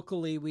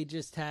locally we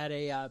just had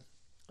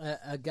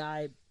a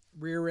guy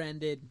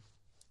rear-ended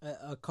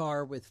a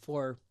car with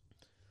 4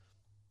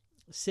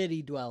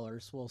 city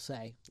dwellers, we'll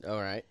say.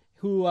 All right.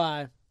 Who,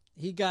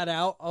 he got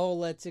out,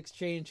 let's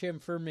exchange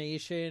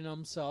information,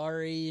 I'm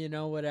sorry,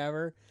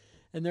 whatever.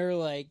 And they're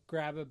like,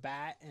 grab a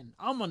bat and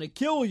I'm going to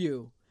kill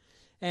you.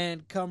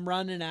 And come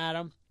running at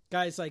him.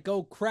 Guy's like,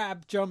 oh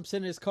crap, jumps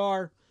in his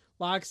car,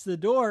 locks the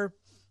door,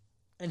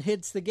 and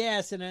hits the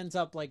gas and ends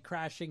up like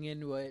crashing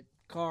into a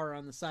car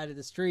on the side of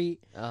the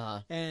street. Uh-huh.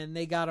 And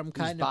they got him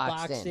kind of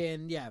boxed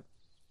in. Yeah.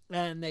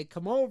 And they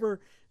come over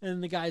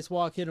and the guy's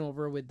walking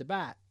over with the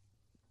bat.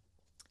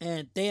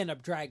 And they end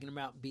up dragging him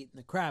out and beating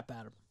the crap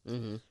out of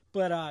him. Mm-hmm.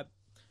 But,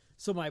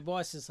 so my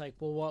boss is like,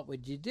 well, what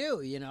would you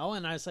do? And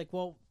I was like,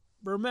 well,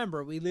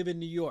 remember, we live in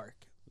New York.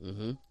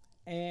 Mm-hmm.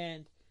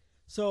 And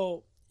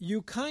so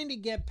you kind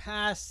of get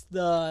past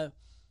the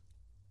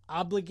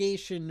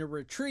obligation to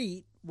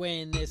retreat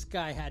when this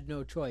guy had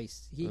no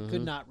choice. He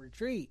could not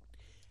retreat.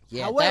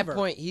 Yeah, however, at that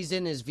point, he's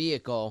in his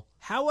vehicle.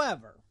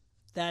 However,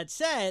 that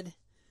said,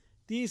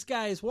 these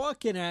guys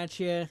walking at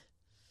you,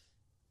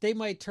 they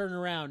might turn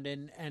around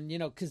and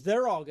because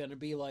they're all going to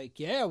be like,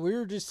 yeah, we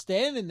were just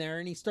standing there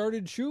and he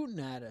started shooting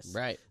at us.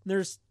 Right. And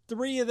there's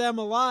 3 of them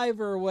alive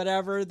or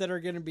whatever that are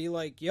going to be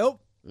like, yep,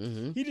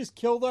 he just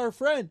killed our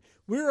friend.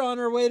 We were on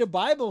our way to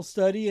Bible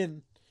study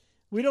and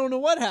we don't know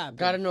what happened.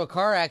 Got into a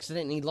car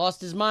accident and he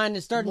lost his mind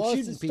and started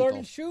shooting people.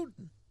 Started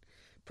shooting.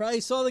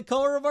 Probably saw the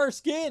color of our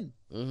skin.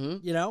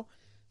 Mm-hmm.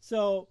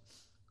 So,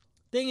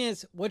 thing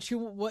is,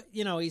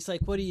 he's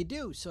like, what do you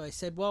do? So I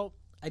said, well,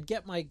 I'd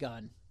get my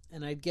gun.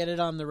 And I'd get it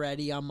on the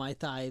ready on my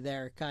thigh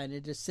there, kind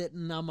of just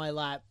sitting on my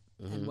lap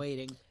and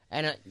waiting.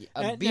 And be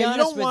honest, you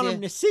don't want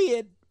him to see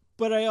it,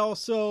 but I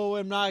also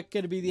am not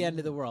going to be the end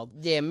of the world.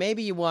 Yeah,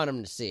 maybe you want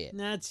him to see it.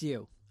 That's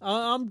you.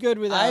 I'm good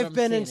with that. I've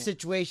been in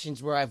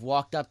situations where I've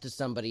walked up to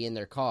somebody in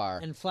their car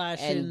and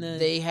flashed and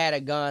they had a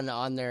gun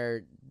on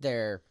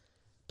their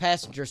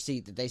passenger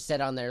seat that they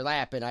set on their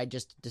lap, and I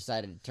just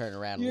decided to turn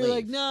around and leave. You're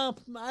like, no,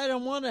 I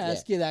don't want to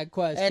ask you that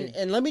question.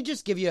 And let me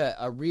just give you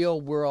a real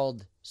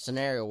world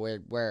scenario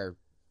where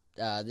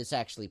this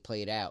actually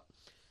played out.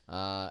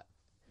 I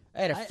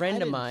had a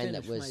friend of mine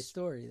that was my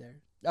story there.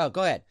 Oh,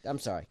 go ahead. I'm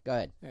sorry. Go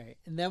ahead. All right,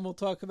 and then we'll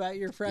talk about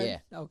your friend.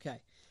 Yeah.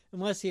 Okay.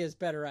 Unless he has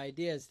better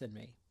ideas than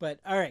me, but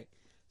all right.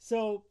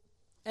 So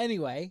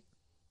anyway,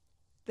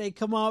 they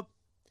come up.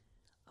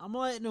 I'm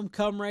letting them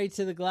come right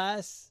to the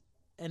glass.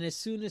 And as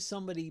soon as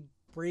somebody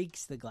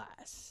breaks the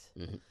glass,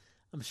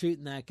 I'm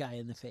shooting that guy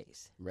in the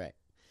face. Right.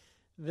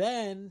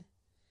 Then,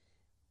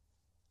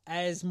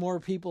 as more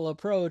people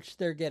approach,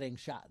 they're getting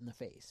shot in the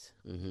face.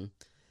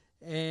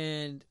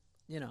 And,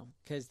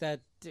 because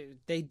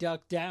they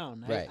ducked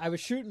down. Right. I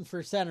was shooting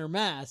for center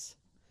mass,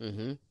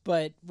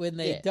 but when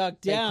they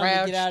ducked down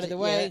to get out of the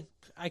way,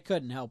 I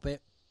couldn't help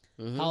it.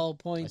 Hollow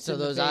points. So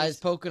those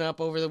eyes poking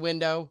up over the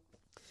window.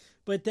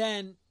 But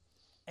then,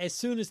 as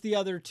soon as the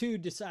other 2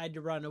 decide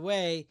to run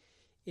away,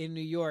 in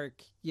New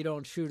York, you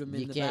don't shoot them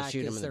in the back. You can't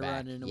shoot them in the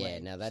back. Running away. Yeah,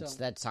 now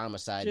that's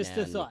homicide now,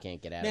 and you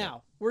can't get out of it.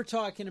 Now, we're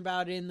talking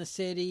about in the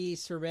city,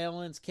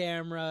 surveillance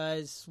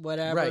cameras,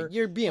 whatever. Right,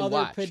 you're being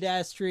watched.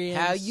 Pedestrians.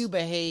 How you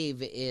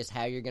behave is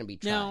how you're going to be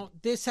tried. Now,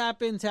 this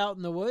happens out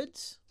in the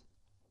woods.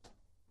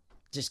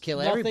 Just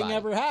kill everybody. Nothing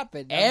ever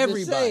happened.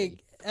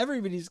 Everybody.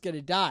 Everybody's going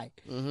to die.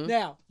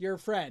 Now, your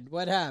friend,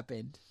 what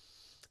happened?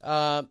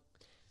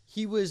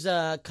 He was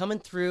coming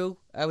through.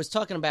 I was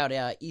talking about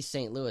East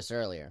St. Louis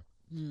earlier.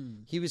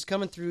 He was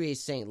coming through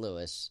East St.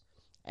 Louis,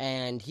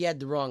 and he had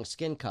the wrong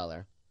skin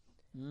color,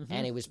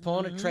 and he was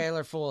pulling a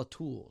trailer full of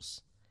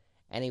tools,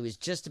 and he was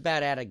just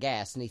about out of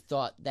gas, and he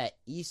thought that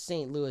East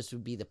St. Louis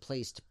would be the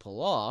place to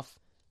pull off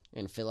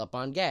and fill up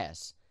on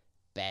gas.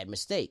 Bad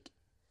mistake.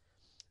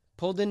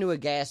 Pulled into a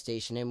gas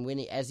station,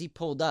 and as he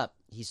pulled up,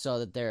 he saw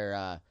that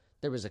there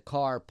was a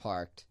car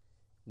parked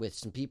with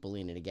some people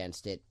leaning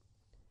against it.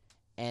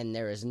 And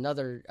there's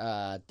another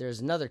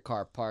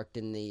car parked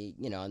in the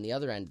on the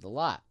other end of the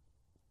lot.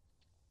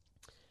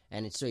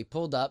 And so he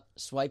pulled up,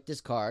 swiped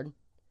his card,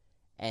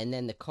 and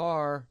then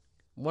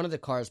one of the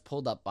cars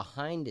pulled up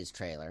behind his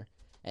trailer,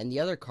 and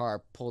the other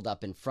car pulled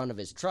up in front of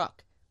his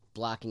truck,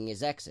 blocking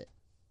his exit.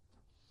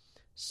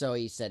 So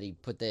he said he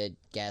put the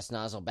gas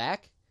nozzle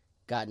back,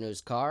 got into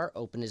his car,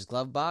 opened his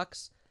glove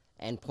box,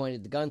 and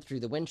pointed the gun through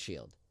the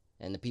windshield.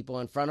 And the people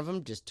in front of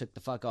him just took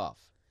the fuck off.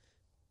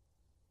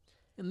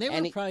 And they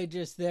were probably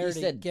just there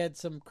to get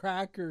some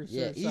crackers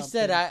or something. He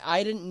said,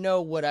 I didn't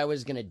know what I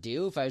was going to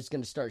do, if I was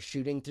going to start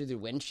shooting through the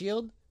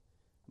windshield,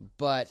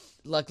 but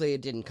luckily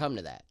it didn't come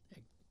to that.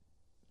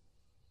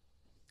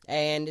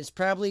 And it's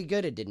probably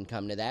good it didn't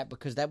come to that,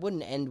 because that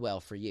wouldn't end well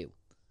for you.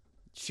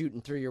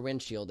 shooting through your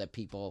windshield at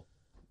people,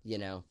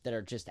 that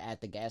are just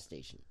at the gas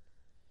station.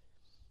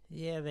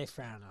 Yeah, they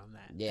frown on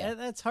that. Yeah.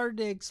 That's hard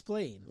to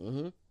explain.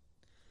 Mm-hmm.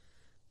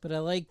 But I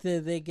like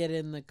that they get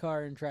in the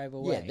car and drive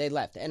away. Yeah, they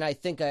left. And I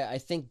think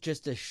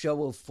just a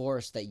show of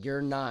force that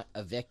you're not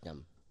a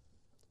victim.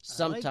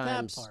 Sometimes, I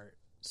like that part.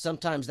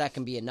 Sometimes that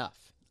can be enough.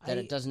 That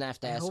it doesn't have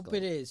to escalate. I hope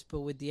it is, but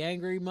with the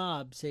angry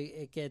mobs,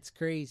 it gets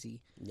crazy.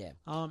 Yeah.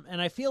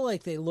 And I feel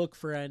like they look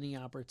for any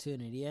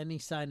opportunity, any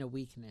sign of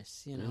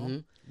weakness, Mm-hmm.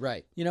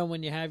 Right.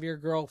 When you have your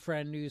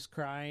girlfriend who's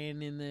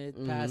crying in the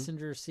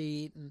passenger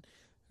seat,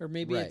 or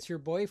maybe it's your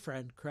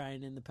boyfriend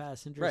crying in the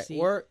passenger seat.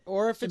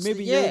 Or if it's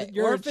maybe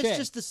you're or if it's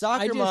just the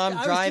soccer mom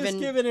driving. I was just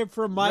giving it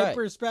from my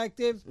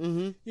perspective.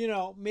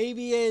 Mm-hmm.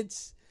 Maybe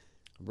it's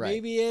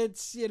maybe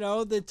it's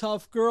the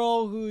tough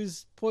girl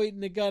who's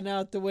pointing the gun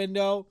out the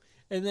window.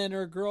 And then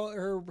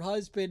her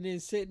husband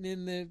is sitting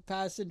in the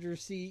passenger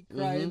seat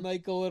crying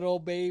like a little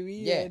baby.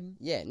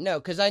 Yeah. No,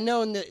 because I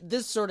know in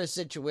this sort of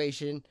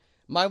situation,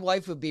 my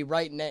wife would be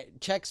writing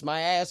checks my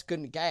ass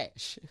couldn't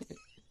cash.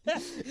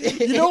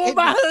 You know what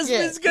my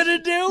husband's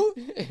gonna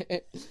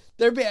do?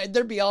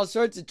 There'd be all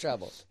sorts of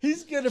trouble.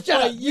 He's gonna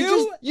fight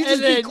you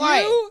just be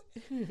quiet.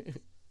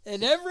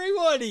 And every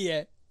one of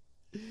you.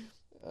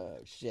 Oh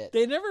shit!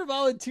 They never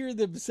volunteer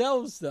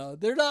themselves though.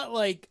 They're not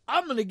like,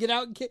 I'm gonna get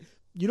out and kill.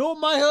 You know what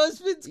my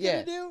husband's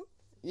gonna do?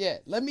 Yeah,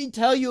 let me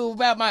tell you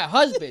about my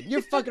husband.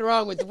 You're fucking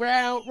wrong with the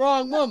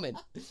wrong woman.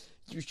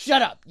 You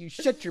shut up. You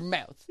shut your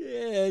mouth.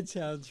 Yeah, it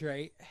sounds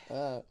right.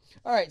 All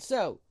right,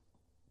 so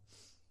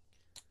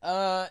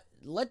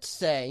let's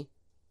say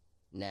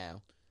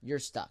now you're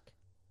stuck.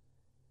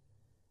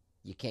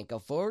 You can't go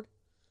forward,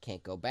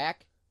 can't go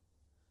back.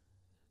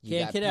 You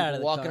can't get out of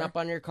the walking car. Up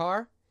on your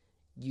car.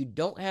 You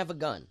don't have a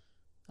gun.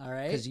 All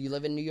right. Because you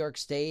live in New York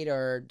State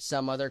or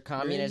some other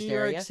communist area.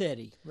 area. New York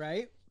City,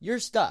 right? You're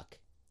stuck.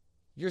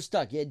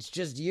 It's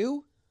just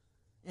you.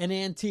 And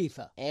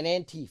Antifa.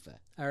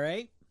 All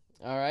right.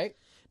 Now,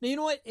 you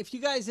know what? If you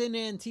guys in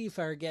Antifa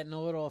are getting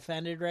a little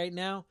offended right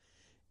now,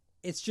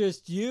 it's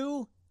just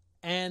you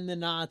and the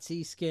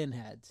Nazi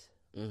skinheads.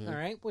 Mm-hmm. All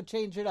right? We'll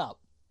change it up.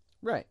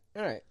 Right.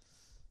 All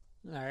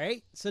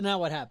right. So now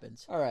what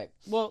happens? All right.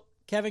 Well,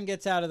 Kevin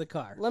gets out of the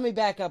car. Let me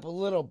back up a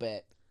little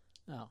bit.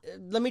 Oh.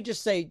 Let me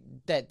just say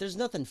that there's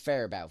nothing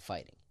fair about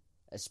fighting,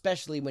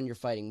 especially when you're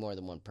fighting more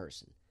than one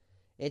person.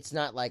 It's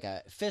not like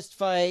a fist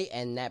fight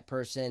and that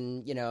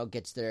person,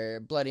 gets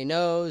their bloody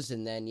nose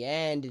and then you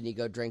end and you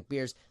go drink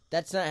beers.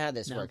 That's not how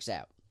this works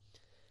out.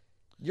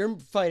 You're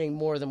fighting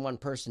more than one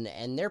person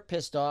and they're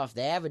pissed off.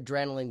 They have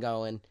adrenaline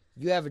going.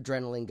 You have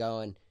adrenaline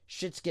going.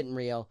 Shit's getting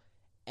real.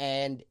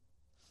 And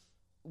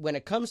when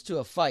it comes to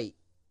a fight,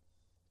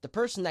 the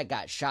person that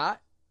got shot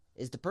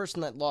is the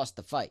person that lost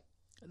the fight.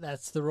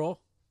 That's the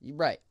rule?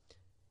 Right.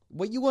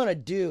 What you want to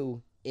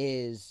do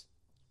is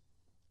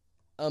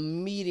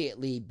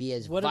immediately be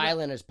as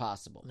violent as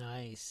possible.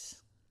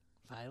 Nice.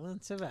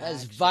 Violence of action.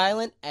 As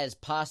violent as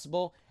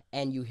possible,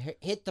 and you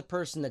hit the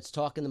person that's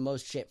talking the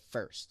most shit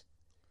first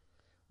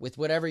with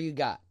whatever you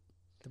got.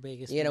 The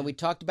biggest. We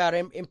talked about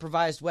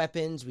improvised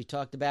weapons. We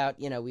talked about,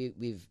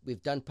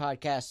 we've done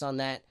podcasts on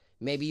that.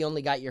 Maybe you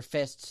only got your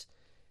fists.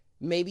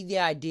 Maybe the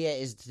idea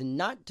is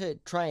not to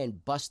try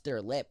and bust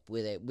their lip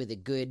with a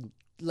good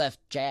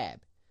left jab,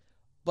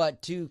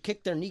 but to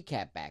kick their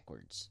kneecap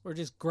backwards. Or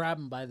just grab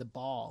them by the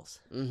balls.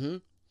 Mm-hmm.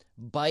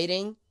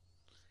 Biting,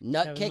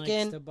 nut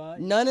Kevin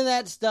kicking, none of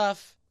that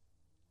stuff.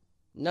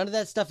 None of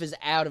that stuff is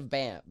out of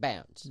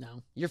bounds.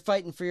 No. You're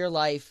fighting for your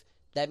life.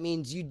 That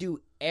means you do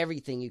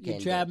everything you can. You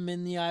jab them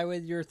in the eye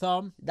with your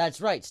thumb?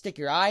 That's right. Stick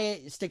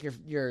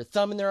your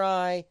thumb in their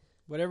eye.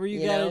 Whatever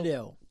you gotta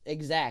do.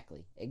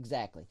 Exactly.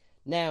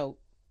 Now,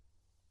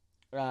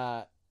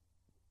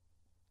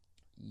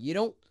 you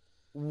don't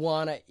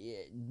want to.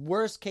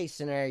 Worst case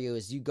scenario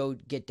is you go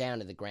get down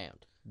to the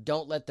ground.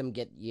 Don't let them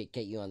get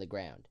you on the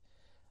ground.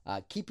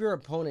 Keep your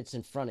opponents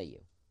in front of you.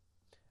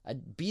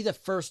 Be the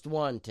first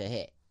one to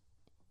hit.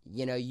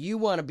 You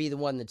want to be the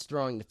one that's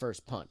throwing the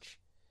first punch.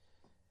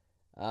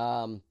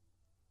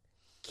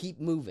 Keep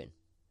moving.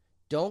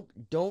 Don't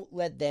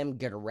let them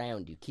get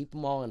around you. Keep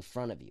them all in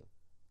front of you,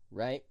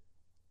 right?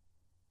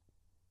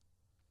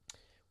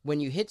 When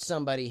you hit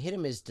somebody, hit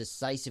them as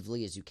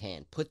decisively as you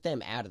can. Put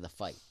them out of the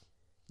fight.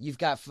 You've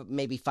got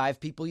maybe 5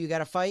 people you got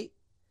to fight.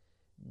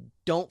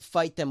 Don't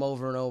fight them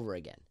over and over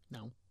again.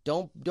 No.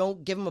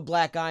 Don't give them a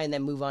black eye and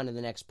then move on to the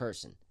next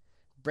person.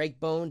 Break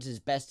bones as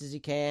best as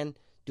you can.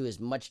 Do as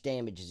much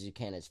damage as you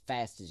can, as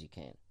fast as you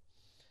can.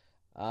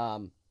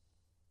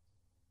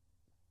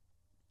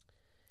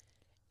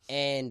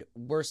 And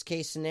worst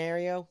case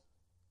scenario,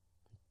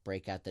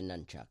 break out the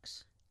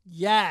nunchucks.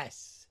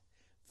 Yes.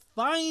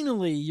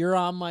 Finally, you're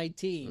on my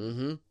team.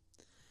 Mm-hmm.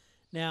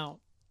 Now,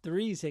 the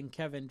reason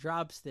Kevin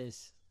drops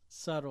this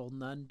subtle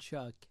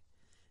nunchuck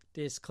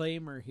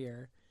disclaimer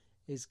here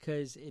is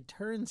because it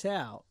turns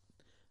out,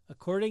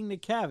 according to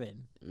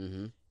Kevin,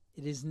 mm-hmm.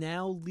 it is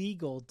now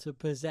legal to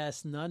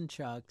possess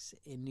nunchucks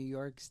in New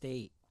York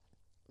State.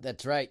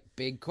 That's right.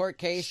 Big court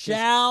case.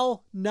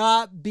 Shall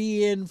not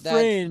be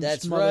infringed,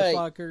 that's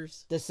motherfuckers.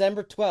 Right.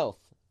 December 12th.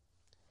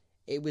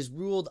 It was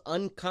ruled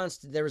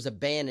unconstitutional. There was a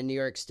ban in New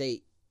York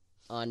State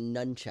on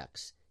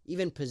nunchucks.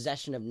 Even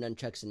possession of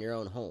nunchucks in your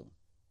own home.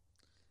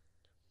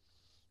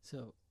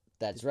 So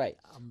that's right.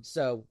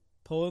 So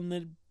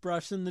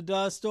brushing the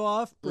dust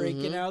off,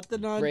 breaking out the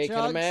nunchucks. Breaking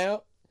them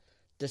out.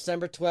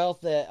 December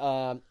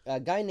 12th, a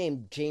guy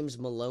named James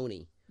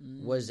Maloney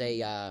was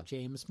a...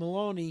 James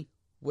Maloney.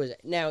 Was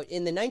now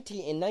in the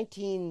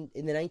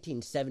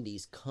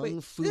 1970s,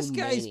 Kung Fu This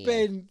guy's Mania.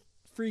 been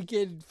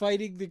freaking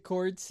fighting the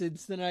courts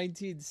since the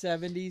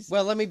 1970s.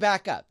 Well, let me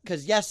back up,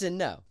 because yes and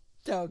no.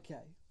 Okay.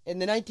 In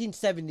the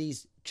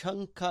 1970s,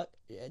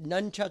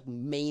 nunchuck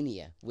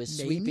mania was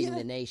sweeping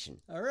the nation.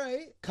 All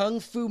right. Kung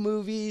Fu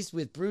movies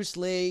with Bruce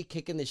Lee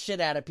kicking the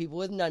shit out of people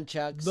with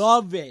nunchucks.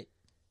 Love it.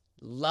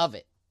 Love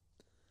it.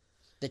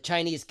 The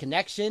Chinese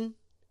Connection,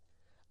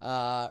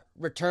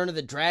 Return of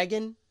the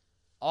Dragon,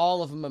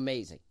 all of them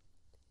amazing.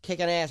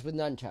 Kicking ass with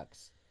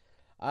nunchucks.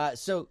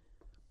 So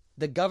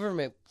the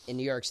government in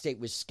New York State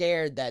was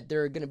scared that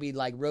there are going to be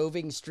like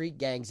roving street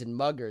gangs and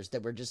muggers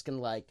that were just going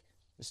to like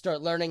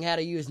start learning how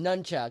to use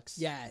nunchucks.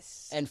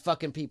 Yes. And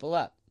fucking people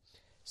up.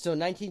 So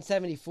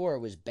 1974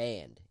 was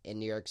banned in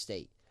New York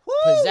State. Woo!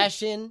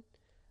 Possession,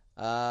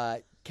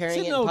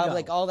 carrying it in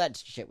public, all that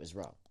shit was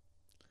wrong.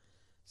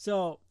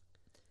 So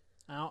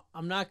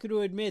I'm not going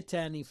to admit to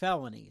any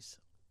felonies.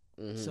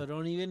 Mm-hmm. So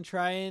don't even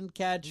try and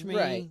catch me.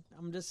 Right.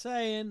 I'm just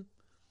saying.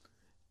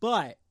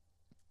 But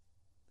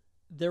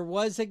there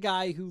was a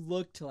guy who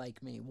looked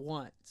like me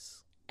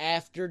once.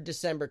 After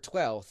December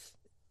 12th,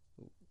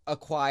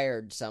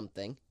 acquired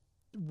something.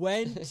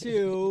 Went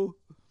to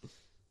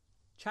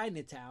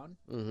Chinatown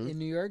in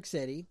New York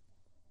City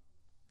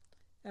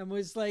and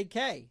was like,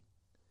 hey,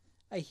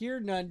 I hear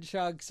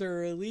nunchucks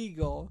are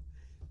illegal,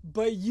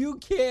 but you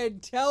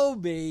can't tell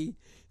me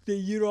that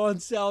you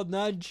don't sell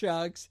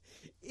nunchucks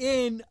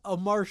in a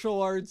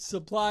martial arts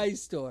supply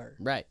store.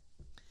 Right.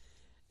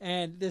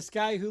 And this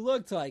guy who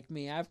looked like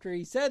me, after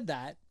he said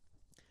that,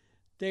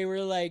 they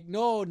were like,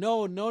 no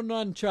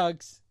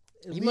nunchucks.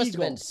 Illegal. He must have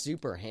been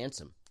super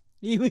handsome.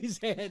 He was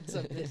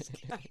handsome, this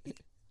guy.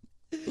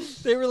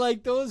 They were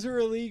like, those are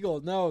illegal.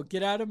 No,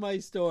 get out of my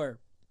store.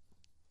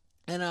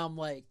 And I'm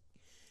like,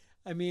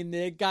 I mean,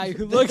 the guy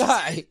who looks...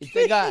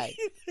 The guy.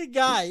 The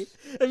guy.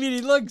 I mean,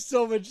 he looks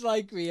so much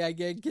like me, I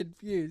get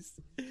confused.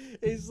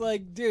 He's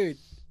like, dude,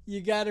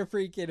 you gotta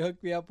freaking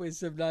hook me up with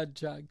some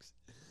nunchucks.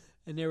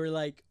 And they were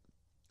like,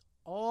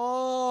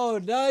 oh,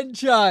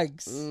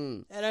 nunchucks.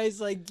 And I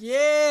was like,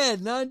 yeah,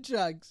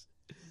 nunchucks.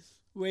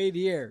 Wait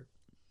here.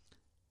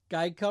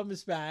 Guy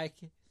comes back.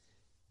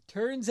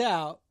 Turns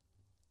out,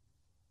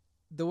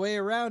 the way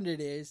around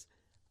it is,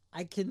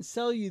 I can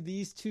sell you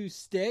these 2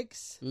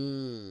 sticks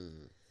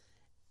and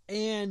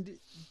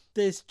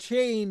this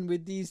chain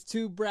with these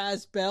 2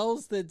 brass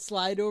bells that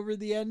slide over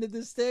the end of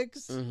the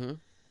sticks. Mm-hmm.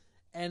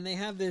 And they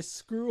have this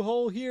screw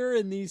hole here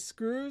and these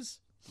screws.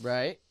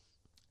 Right.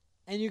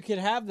 And you could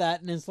have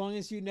that, and as long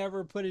as you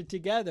never put it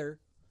together.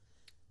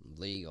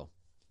 Legal.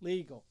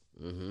 Mm-hmm.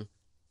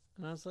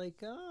 And I was like,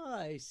 oh,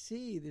 I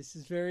see. This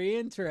is very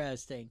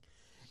interesting.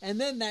 And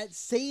then that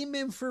same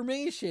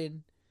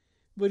information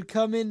would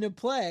come into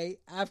play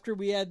after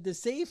we had the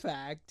SAFE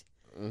Act.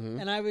 Mm-hmm.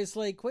 And I was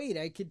like, wait,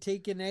 I could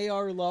take an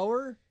AR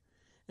lower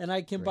and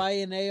I can buy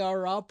an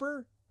AR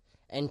upper.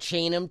 And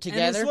chain them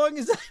together. And as long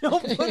as I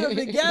don't put them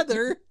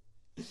together,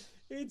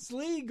 it's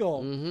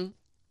legal.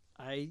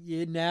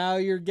 Mm-hmm. Now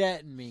you're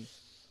getting me.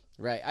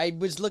 Right. I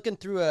was looking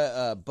through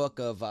a book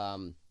of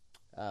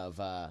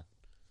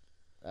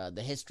the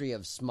history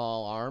of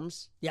small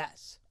arms.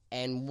 Yes.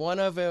 And one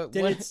of it...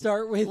 Did it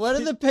start with... One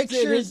of the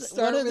pictures...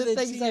 One of the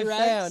things I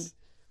found...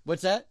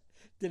 What's that?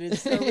 Did it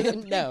start with a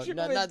picture?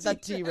 No,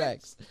 not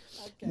T-Rex.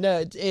 Okay.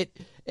 No, it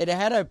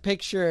had a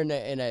picture and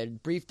a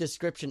brief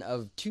description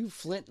of 2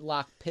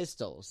 flintlock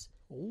pistols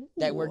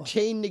that were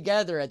chained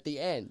together at the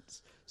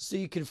ends. So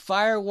you could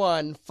fire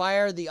one,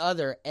 fire the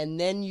other, and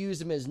then use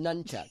them as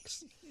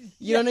nunchucks.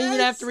 You don't even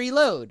have to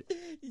reload.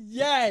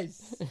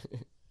 Yes.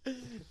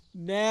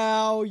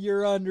 Now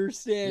you're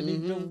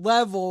understanding the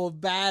level of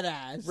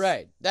badass.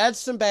 Right. That's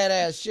some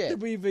badass shit that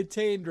we've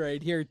attained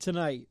right here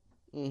tonight.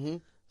 Mm-hmm.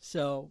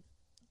 So,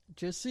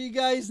 just so you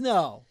guys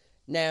know.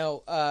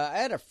 Now, I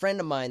had a friend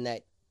of mine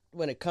that,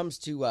 when it comes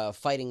to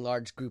fighting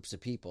large groups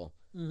of people,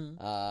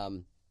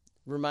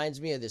 reminds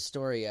me of this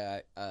story.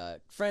 A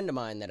friend of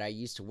mine that I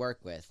used to work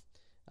with,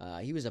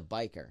 he was a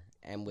biker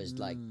and was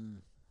like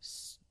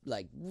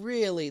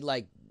really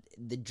like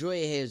the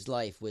joy of his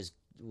life was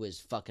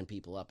fucking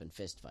people up in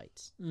fist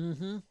fights.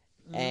 Mm-hmm.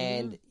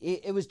 And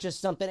it was just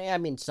something. I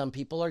mean, some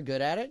people are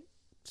good at it,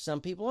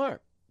 some people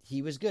aren't.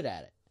 He was good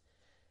at it.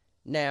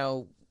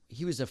 Now,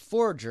 he was a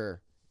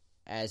forger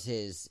as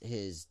his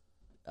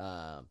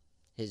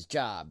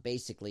job.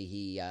 Basically,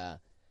 he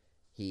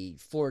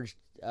forged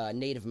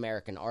Native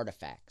American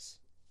artifacts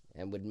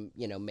and would,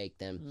 make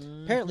them.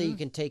 Mm-hmm. Apparently, you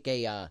can take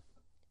a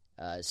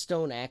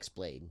stone axe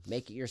blade,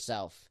 make it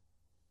yourself,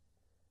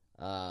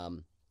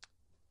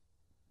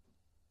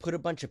 put a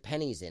bunch of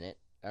pennies in it,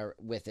 or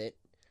with it,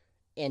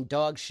 and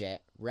dog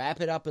shit,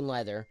 wrap it up in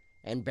leather,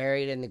 and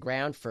bury it in the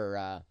ground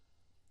for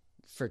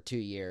 2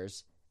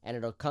 years, and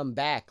it'll come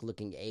back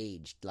looking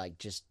aged, like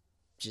just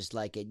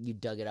like you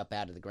dug it up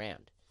out of the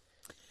ground.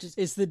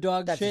 Is the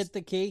dog shit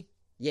the key?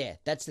 Yeah,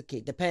 that's the key.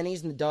 The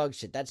pennies and the dog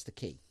shit, that's the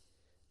key.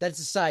 That's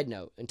a side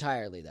note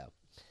entirely, though.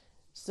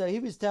 So he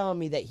was telling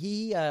me that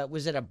he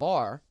was at a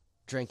bar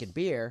drinking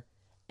beer,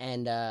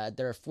 and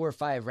there were 4 or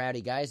 5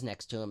 rowdy guys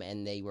next to him,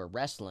 and they were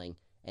wrestling,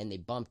 and they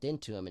bumped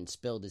into him and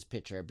spilled his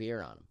pitcher of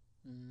beer on him.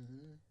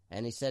 Mm-hmm.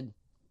 And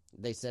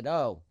they said,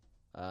 oh,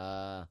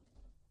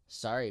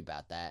 sorry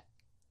about that.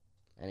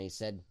 And he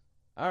said,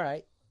 all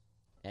right.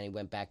 And he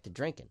went back to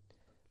drinking.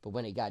 But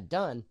when he got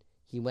done,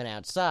 he went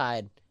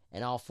outside,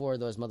 and all 4 of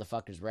those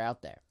motherfuckers were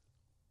out there.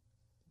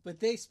 But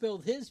they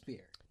spilled his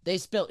beer. They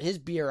spilled his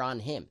beer on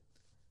him.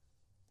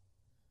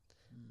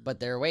 But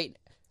they're waiting.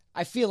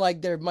 I feel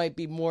like there might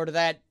be more to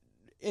that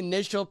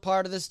initial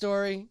part of the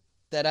story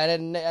that I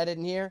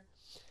didn't hear.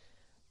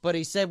 But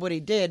he said what he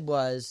did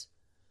was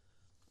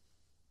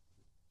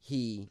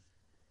he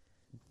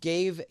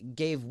gave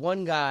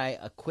one guy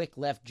a quick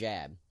left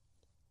jab,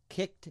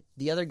 kicked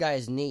the other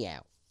guy's knee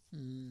out,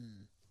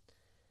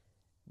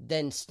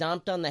 then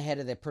stomped on the head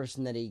of the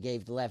person that he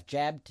gave the left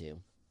jab to.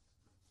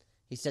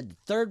 He said the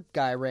third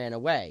guy ran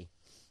away,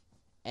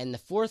 and the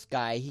fourth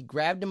guy, he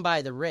grabbed him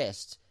by the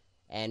wrist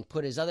and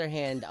put his other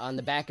hand on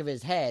the back of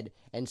his head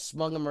and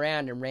swung him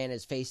around and ran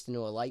his face into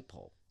a light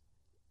pole.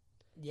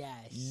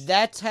 Yes.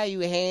 That's how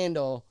you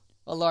handle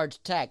a large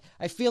attack.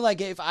 I feel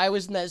like if I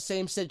was in that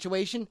same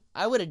situation,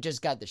 I would have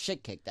just got the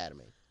shit kicked out of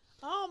me.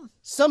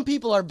 Some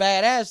people are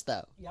badass,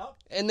 though. Yep.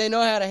 And they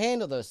know how to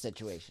handle those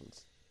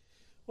situations.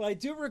 Well, I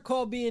do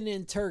recall being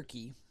in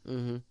Turkey,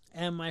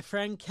 and my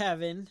friend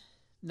Kevin,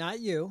 not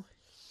you.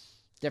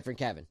 Different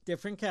Kevin.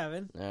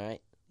 All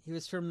right. He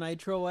was from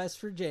Nitro, West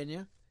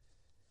Virginia.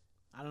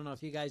 I don't know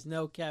if you guys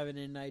know Kevin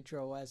in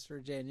Nitro, West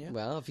Virginia.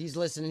 Well, if he's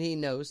listening, he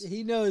knows.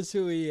 He knows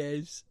who he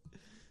is.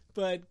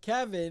 But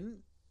Kevin,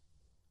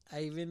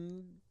 I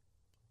even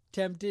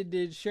tempted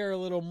to share a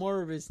little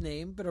more of his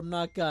name, but I'm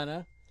not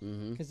gonna.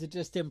 Because it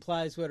just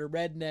implies what a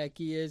redneck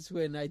he is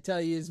when I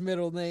tell you his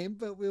middle name,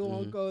 but we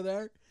won't go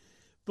there.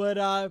 But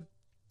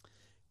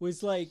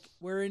was like,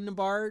 we're in the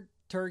bar,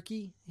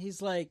 Turkey. He's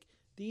like,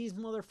 these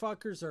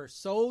motherfuckers are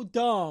so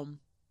dumb.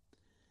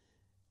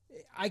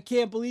 I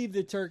can't believe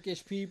the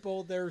Turkish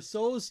people. They're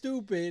so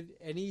stupid.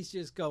 And he's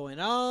just going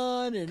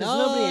on and on. Because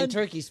nobody in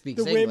Turkey speaks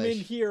English. The women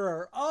here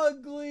are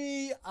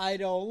ugly. I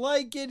don't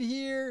like it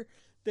here.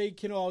 They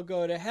can all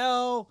go to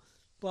hell.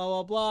 Blah,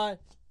 blah, blah.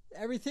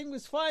 Everything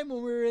was fine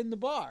when we were in the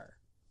bar.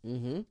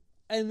 And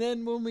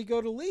then when we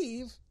go to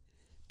leave,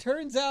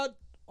 turns out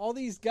all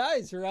these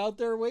guys are out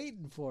there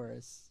waiting for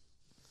us.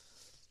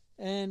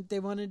 And they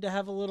wanted to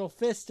have a little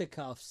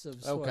fisticuffs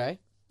of sort.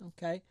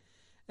 Okay.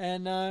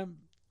 And I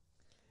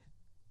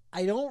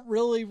don't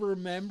really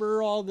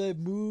remember all the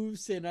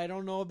moves, and I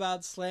don't know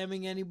about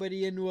slamming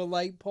anybody into a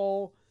light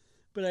pole,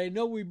 but I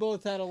know we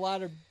both had a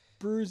lot of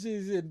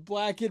bruises and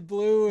black and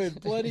blue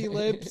and bloody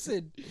lips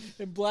and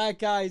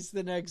black eyes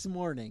the next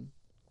morning.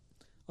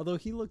 Although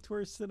he looked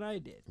worse than I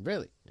did.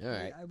 Really? All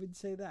right. I would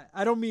say that.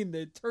 I don't mean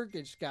the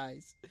Turkish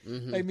guys.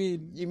 I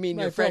mean, you mean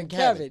my your friend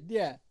Kevin.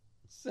 Yeah.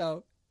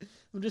 So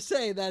I'm just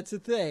saying that's a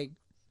thing.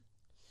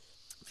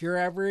 If you're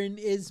ever in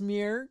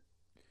Izmir,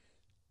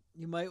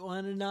 you might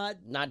want to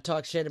not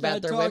talk shit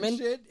about their women.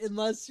 Shit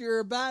unless you're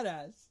a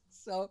badass.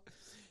 So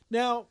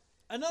now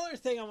another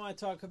thing I want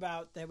to talk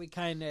about that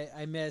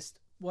I missed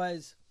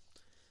was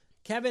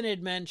Kevin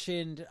had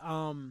mentioned,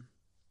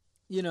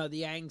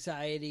 the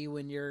anxiety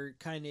when you're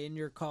kind of in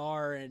your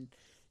car and,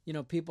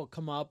 people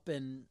come up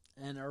and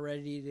are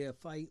ready to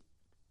fight.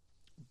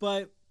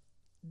 But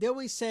they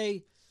always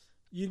say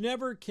you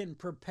never can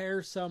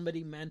prepare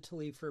somebody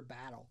mentally for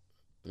battle.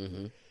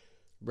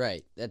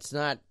 Right. That's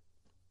not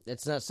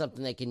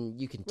something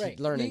you can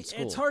learn in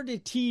school. It's hard to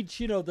teach,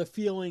 the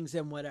feelings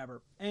and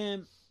whatever.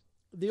 And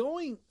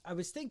I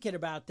was thinking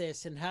about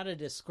this and how to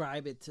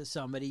describe it to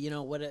somebody,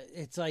 what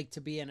it's like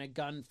to be in a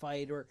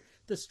gunfight or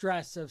the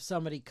stress of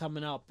somebody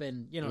coming up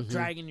and,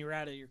 dragging you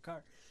out of your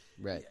car.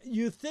 Right.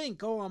 You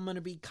think, I'm going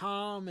to be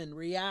calm and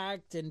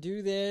react and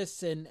do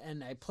this and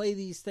I play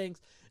these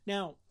things.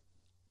 Now,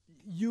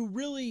 you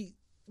really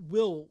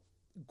will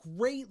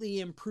greatly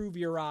improve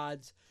your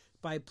odds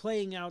by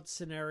playing out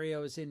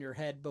scenarios in your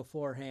head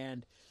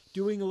beforehand,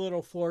 doing a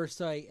little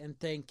foresight and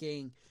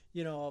thinking,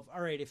 all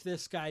right, if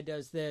this guy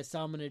does this,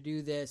 I'm going to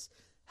do this.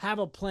 Have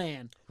a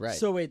plan. Right.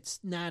 So it's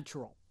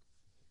natural.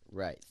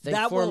 Right. Think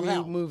that for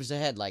me moves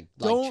ahead like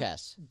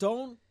chess.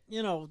 Don't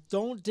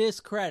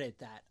discredit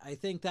that. I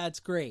think that's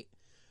great.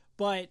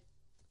 But,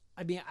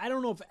 I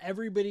don't know if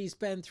everybody's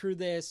been through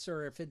this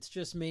or if it's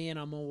just me and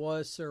I'm a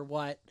wuss or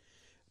what.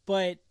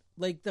 But,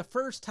 the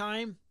first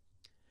time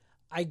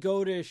I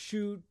go to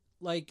shoot,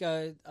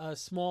 a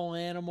small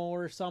animal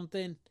or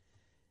something,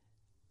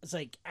 it's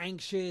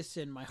anxious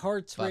and my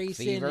heart's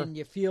racing fever. And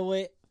you feel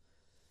it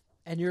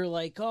and you're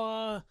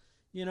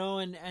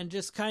and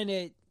just kind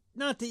of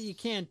not that you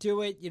can't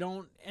do it, you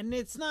don't, and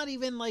it's not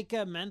even like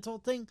a mental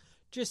thing,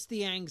 just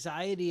the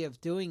anxiety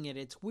of doing it.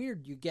 It's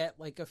weird. You get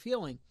like a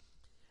feeling.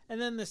 And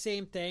then the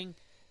same thing,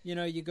 you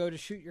know, you go to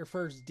shoot your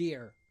first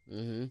deer.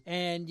 Mm-hmm.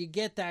 And you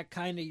get that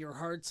kind of, your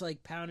heart's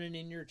like pounding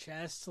in your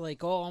chest,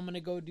 like, oh, I'm going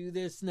to go do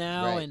this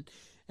now. Right.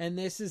 And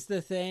this is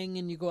the thing.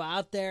 And you go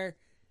out there.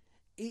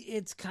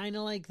 It's kind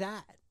of like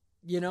that.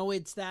 You know,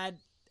 it's that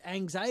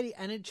anxiety,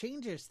 and it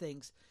changes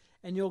things.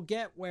 And you'll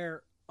get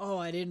where, oh,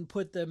 I didn't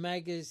put the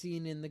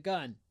magazine in the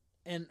gun.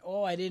 And,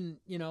 oh, I didn't,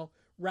 you know,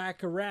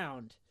 rack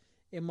around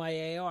in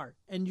my AR.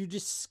 And you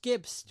just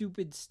skip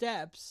stupid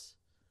steps,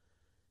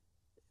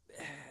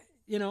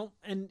 you know,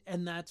 and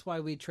that's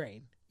why we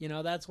train. You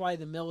know, that's why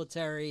the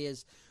military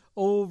is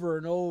over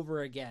and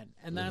over again.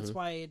 And that's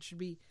why it should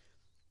be,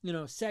 you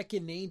know,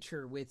 second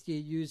nature with you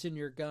using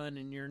your gun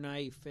and your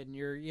knife and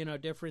your, you know,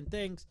 different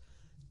things.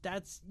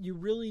 You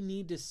really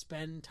need to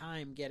spend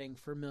time getting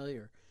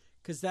familiar,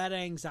 because that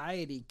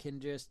anxiety can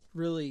just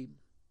really,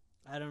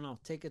 I don't know,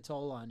 take a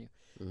toll on you.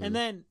 Mm-hmm. And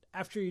then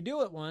after you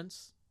do it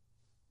once,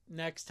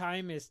 next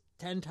time is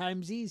 10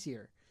 times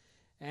easier.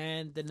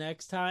 And the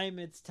next time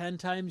it's 10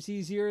 times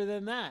easier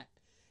than that.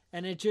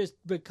 And it just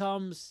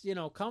becomes, you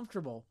know,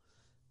 comfortable.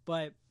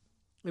 But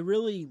it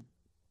really,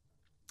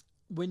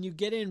 when you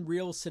get in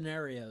real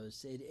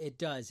scenarios, it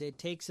does. It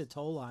takes a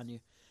toll on you.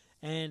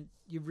 And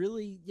you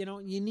really, you know,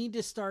 you need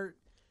to start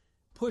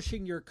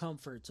pushing your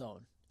comfort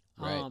zone.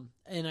 Right.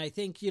 And I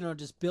think, you know,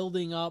 just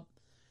building up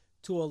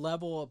to a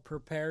level of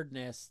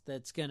preparedness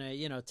that's going to,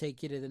 you know,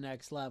 take you to the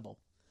next level.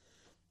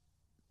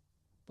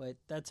 But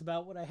that's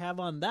about what I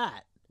have on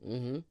that.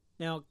 Mm-hmm.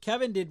 Now,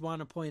 Kevin did want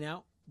to point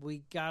out,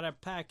 we got a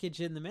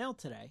package in the mail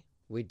today.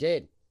 We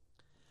did.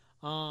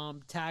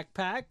 Tac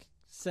Pack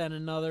sent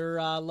another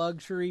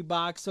luxury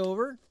box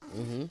over.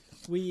 Mm-hmm.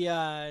 We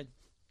got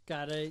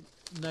a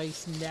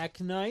nice neck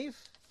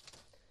knife.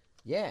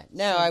 Yeah.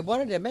 Now, I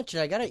wanted to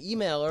mention, I got an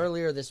email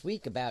earlier this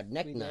week about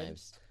neck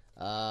knives.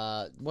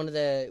 One of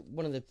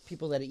the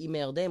people that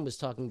emailed in was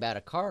talking about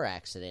a car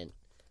accident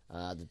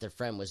that their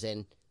friend was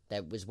in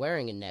that was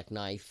wearing a neck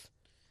knife.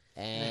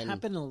 And it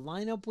happened to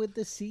line up with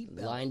the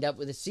seatbelt. Lined up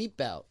with a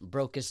seatbelt.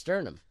 Broke his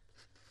sternum.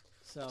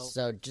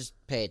 So just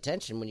pay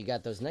attention when you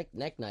got those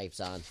neck knives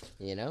on.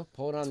 You know,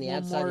 pull it on the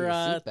outside of your seatbelt.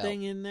 One more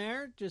thing in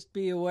there. Just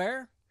be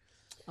aware.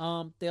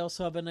 They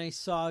also have a nice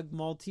SOG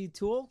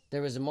multi-tool.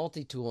 There was a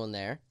multi-tool in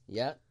there.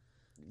 Yep.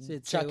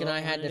 Chuck and I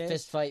had to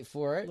fist fight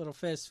for it. Little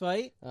fist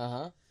fight.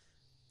 Uh-huh.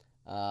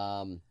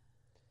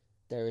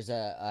 There was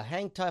a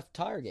Hang Tough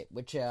target,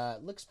 which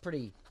looks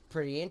pretty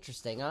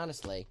interesting,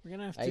 honestly. We're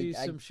gonna have to do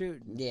some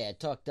shooting. Yeah,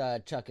 talked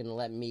Chuck and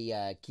let me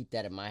keep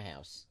that at my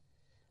house.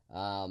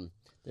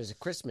 There's a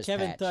Christmas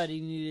Kevin patch. thought he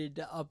needed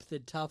to up the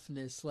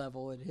toughness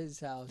level at his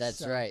house.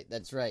 That's right.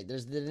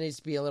 There needs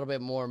to be a little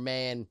bit more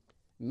man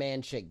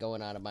shit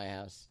going on at my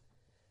house.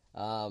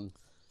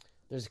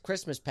 There's a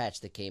Christmas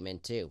patch that came in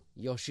too.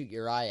 You'll shoot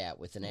your eye out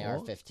with an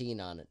AR-15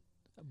 on it.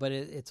 But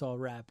it's all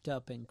wrapped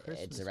up in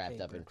Christmas It's wrapped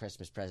paper. up in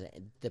Christmas present.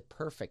 The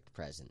perfect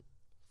present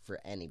for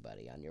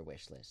anybody on your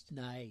wish list.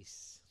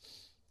 Nice.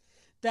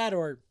 That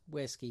or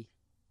whiskey.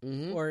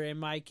 Mm-hmm. Or in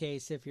my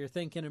case, if you're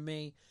thinking of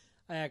me,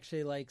 I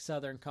actually like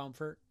Southern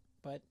Comfort.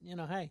 But, you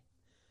know, hey,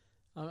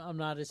 I'm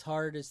not as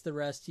hard as the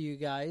rest of you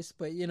guys.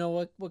 But, you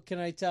know, what can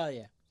I tell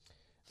you?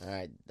 All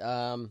right.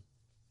 So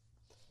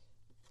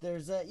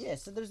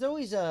there's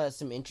always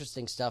some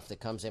interesting stuff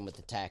that comes in with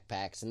the TAC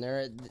packs, and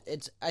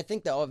I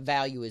think the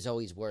value is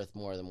always worth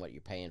more than what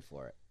you're paying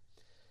for it.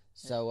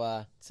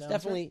 So it's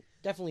definitely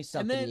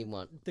something you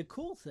want. The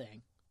cool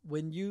thing,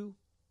 when you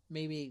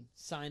maybe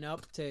sign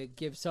up to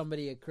give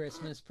somebody a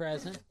Christmas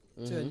present,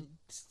 Mm-hmm.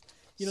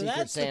 Secret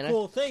that's Santa. The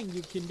cool thing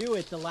you can do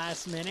at the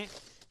last minute.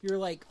 You're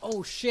like,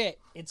 oh shit,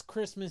 it's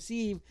Christmas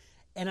Eve,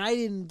 and I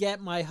didn't get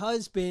my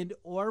husband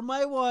or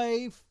my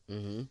wife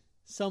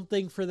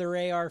something for their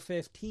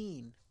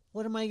AR-15.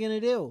 What am I going to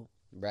do?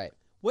 Right.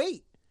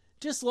 Wait,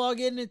 just log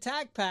into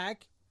TAC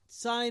Pack,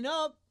 sign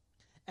up,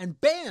 and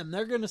bam,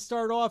 they're going to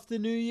start off the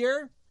new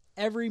year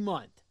every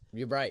month.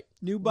 You're right.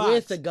 New box.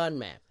 With the gun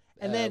map.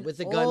 And then with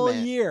the all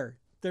year,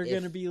 they're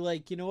going to be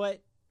like, you know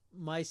what?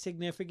 My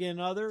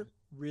significant other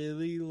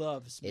really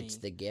loves me. It's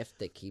the gift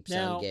that keeps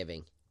on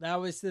giving. That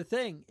was the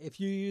thing. If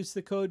you use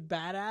the code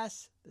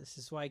BADASS, this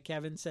is why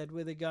Kevin said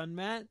with a gun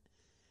mat,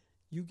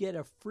 you get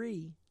a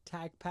free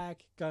TAC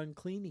Pack gun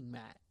cleaning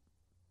mat.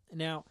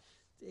 Now,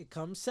 it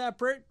comes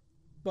separate,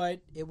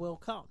 but it will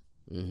come.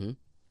 Mm-hmm.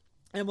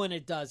 And when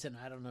it doesn't,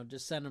 I don't know,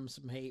 just send them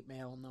some hate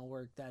mail and they'll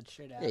work that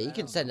shit out. Yeah, you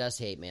can send us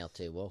hate mail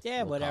too. We'll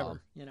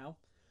whatever, you know.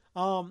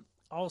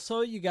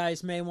 Also, you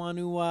guys may want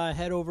to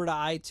head over to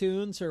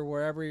iTunes or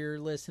wherever you're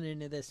listening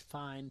to this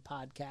fine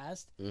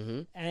podcast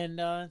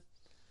and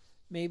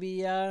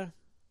maybe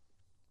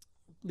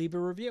leave a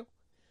review.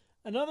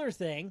 Another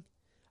thing,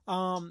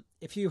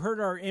 if you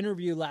heard our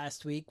interview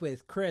last week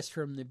with Chris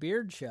from The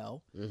Beard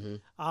Show,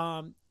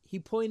 he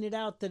pointed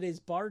out that his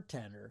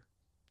bartender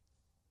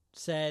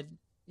said,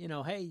 you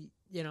know, hey,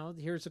 you know,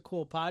 here's a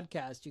cool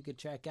podcast you could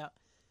check out.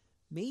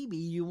 Maybe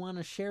you want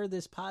to share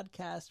this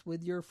podcast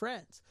with your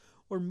friends.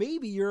 Or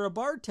maybe you're a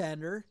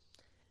bartender.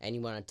 And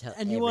you want to tell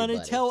you want to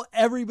tell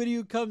everybody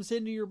who comes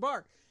into your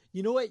bar.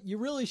 You know what? You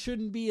really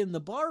shouldn't be in the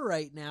bar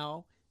right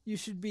now. You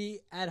should be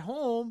at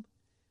home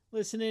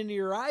listening to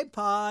your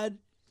iPod.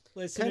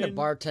 What kind of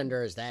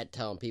bartender is that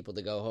telling people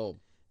to go home?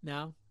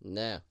 No.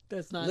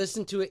 That's not.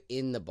 Listen to it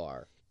in the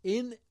bar.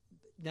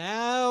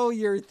 Now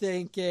you're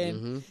thinking,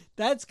 mm-hmm.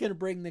 That's going to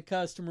bring the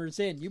customers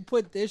in. You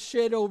put this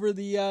shit over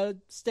the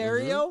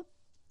stereo, mm-hmm.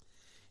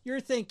 You're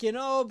thinking,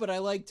 oh, but I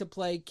like to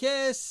play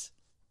Kiss.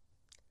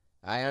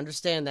 I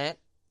understand that.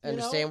 I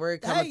understand where you're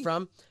coming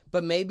from.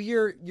 But maybe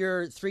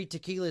you're 3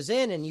 tequilas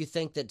in and you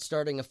think that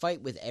starting a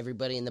fight with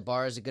everybody in the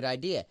bar is a good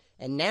idea.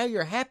 And now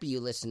you're happy you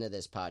listen to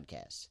this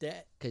podcast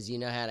because you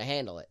know how to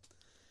handle it.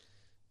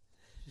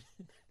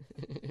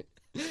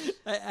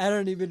 I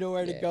don't even know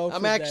where to go.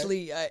 I'm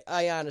actually,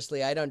 I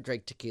honestly, I don't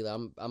drink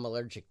tequila. I'm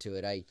allergic to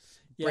it. I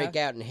break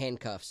out in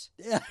handcuffs.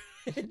 Yeah,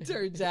 it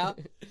turns out.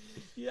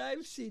 Yeah,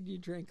 I've seen you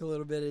drink a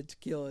little bit of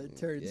tequila. It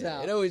turns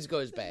out it always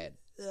goes bad.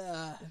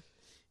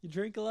 You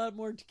drink a lot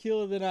more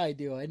tequila than I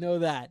do. I know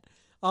that.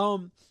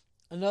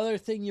 Another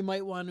thing you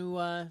might want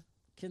to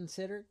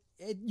consider,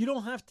 you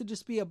don't have to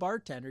just be a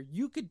bartender.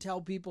 You could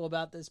tell people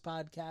about this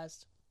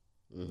podcast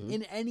mm-hmm.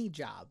 in any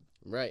job.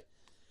 Right.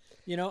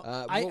 You know,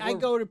 I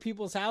go to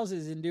people's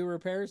houses and do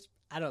repairs.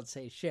 I don't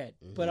say shit.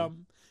 Mm-hmm. But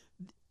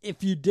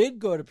if you did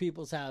go to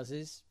people's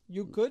houses,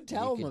 you could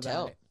tell them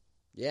about it.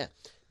 Yeah.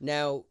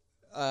 Now,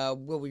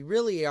 what we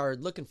really are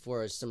looking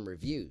for is some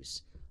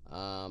reviews.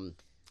 The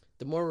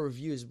more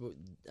reviews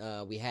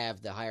we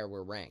have, the higher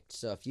we're ranked.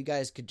 So if you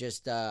guys could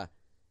just go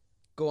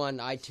on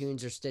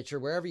iTunes or Stitcher,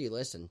 wherever you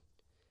listen,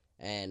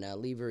 and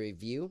leave a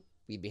review,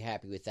 we'd be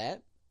happy with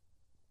that.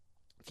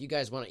 If you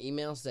guys want to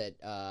email us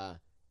at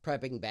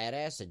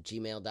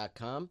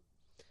preppingbadass@gmail.com.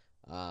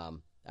 I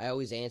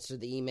always answer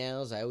the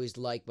emails. I always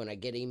like when I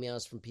get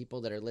emails from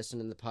people that are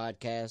listening to the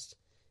podcast.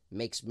 It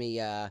makes me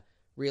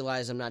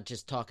realize I'm not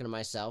just talking to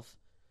myself.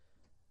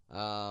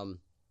 And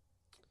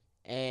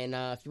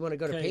if you want to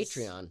go to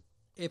Patreon.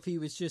 If he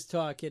was just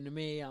talking to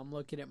me, I'm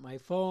looking at my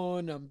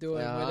phone, I'm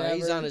doing whatever.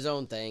 He's on his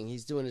own thing.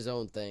 He's doing his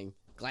own thing.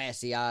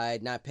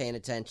 Glassy-eyed, not paying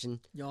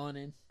attention.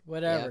 Yawning,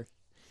 whatever. Yep.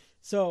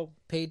 So,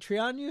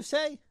 Patreon, you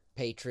say?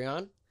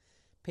 Patreon.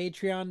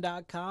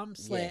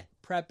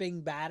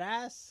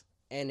 Patreon.com/preppingbadass.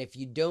 And if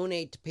you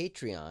donate to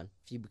Patreon,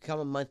 if you become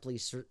a monthly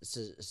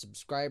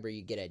subscriber,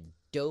 you get a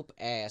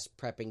dope-ass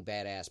Prepping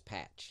Badass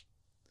patch.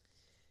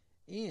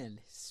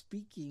 And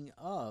speaking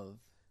of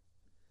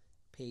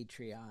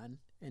Patreon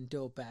and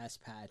dope-ass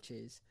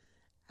patches,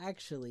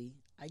 actually,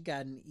 I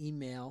got an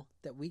email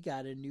that we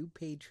got a new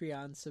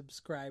Patreon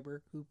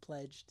subscriber who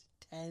pledged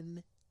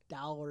 $10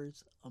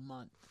 a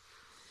month.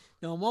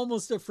 Now, I'm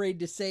almost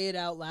afraid to say it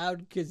out loud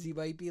because he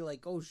might be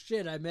like, oh,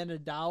 shit, I meant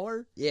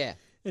 $1. Yeah.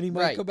 And he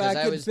might go back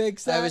and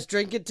fix that. I was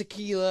drinking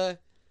tequila,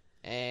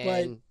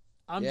 and...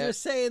 But I'm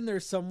just saying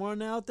there's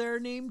someone out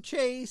there named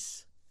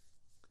Chase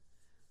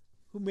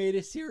who made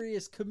a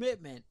serious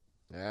commitment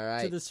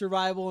to the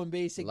Survival and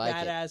Basic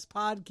Badass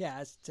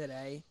podcast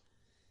today.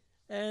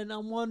 And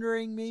I'm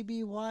wondering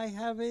maybe why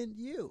haven't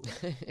you?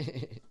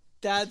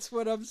 That's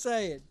what I'm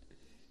saying.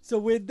 So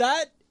with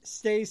that,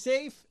 stay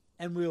safe,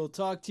 and we will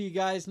talk to you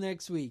guys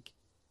next week.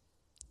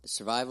 The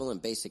Survival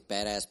and Basic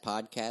Badass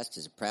podcast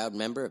is a proud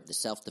member of the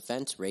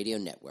Self-Defense Radio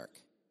Network.